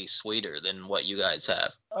way sweeter than what you guys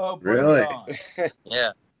have. Oh, really?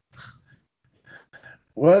 Yeah.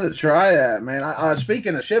 Well, to try that, man.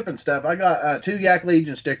 Speaking of shipping stuff, I got 2 Yak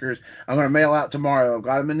Legion stickers. I'm going to mail out tomorrow. I've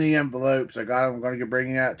got them in the envelopes. I'm going to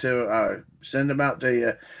bring out to send them out to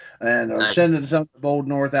you, and I'm sending some to Bold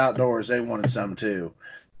North Outdoors. They wanted some too.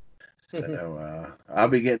 So I'll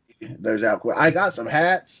be getting those out quick. I got some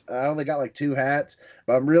hats. I only got like 2 hats,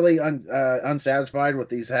 but I'm really unsatisfied with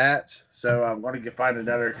these hats. So I'm going to find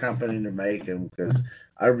another company to make them because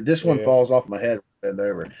this one falls off my head. Bend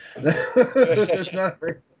over.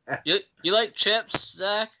 You like chips,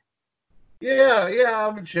 Zach? Yeah,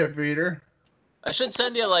 I'm a chip eater. I should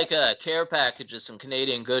send you like a care package of some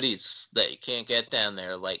Canadian goodies that you can't get down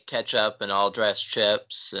there, like ketchup and all dressed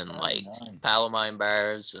chips and like Palomine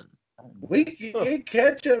bars and. We can get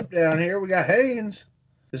ketchup down here. We got Hanes.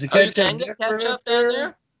 Is it ketchup? You can get ketchup down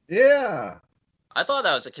there? Yeah. I thought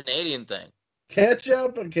that was a Canadian thing.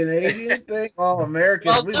 Ketchup, a Canadian thing? All American.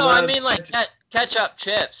 Well, no, I mean like ketchup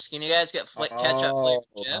chips. Can you guys get ketchup flavored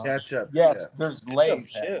chips? Ketchup. Yes, there's Lay's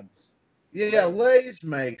chips. Yeah, Lay's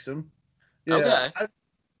makes them. Yeah.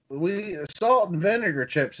 Okay. Salt and vinegar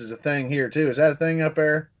chips is a thing here too. Is that a thing up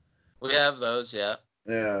there? We have those, yeah.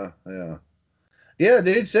 Yeah. Yeah,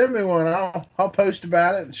 dude, send me one. I'll post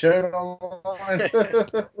about it and show it online.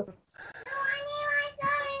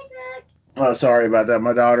 Oh, sorry about that.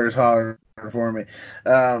 My daughter's hollering for me.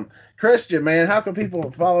 Christian, man, how can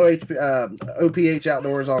people follow OPH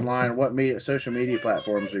Outdoors online? What social media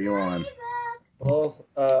platforms are you on? Well,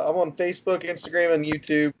 I'm on Facebook, Instagram, and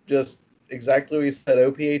YouTube. Just exactly what you said,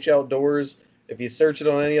 OPH Outdoors. If you search it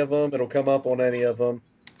on any of them, it'll come up on any of them.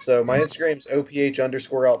 So my Instagram's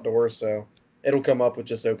OPH_outdoors, so it'll come up with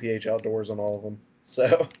just OPH Outdoors on all of them.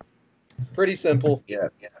 So pretty simple. Yeah,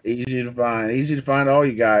 easy to find. Easy to find all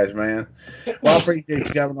you guys, man. Well, I appreciate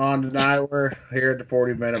you coming on tonight. We're here at the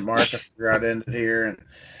 40-minute mark. I figured I'd end it here. And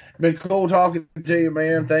it's been cool talking to you,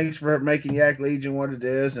 man. Thanks for making Yak Legion what it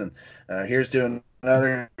is. And here's to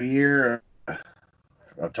another year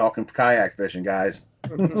of talking kayak fishing, guys.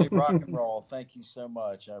 Rock and roll. Thank you so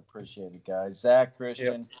much. I appreciate it, guys. Zach,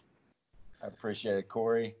 Christian, I appreciate it.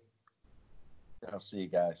 Corey, I'll see you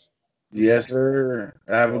guys. Yes, sir.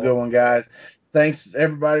 Have a good one, guys. Thanks,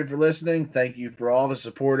 everybody, for listening. Thank you for all the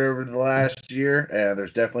support over the last year, and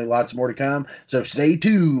there's definitely lots more to come. So stay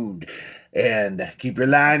tuned and keep your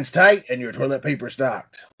lines tight and your toilet paper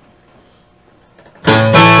stocked.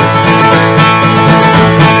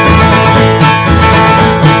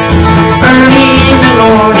 Early in the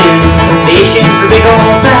morning, fishing for big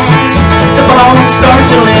old bass. The ball starts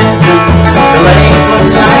to lift, the lake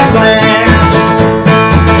looks like glass.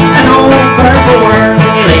 An old purple worm,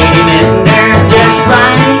 you laid him in there just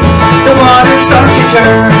right. The water starts to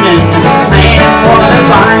churn.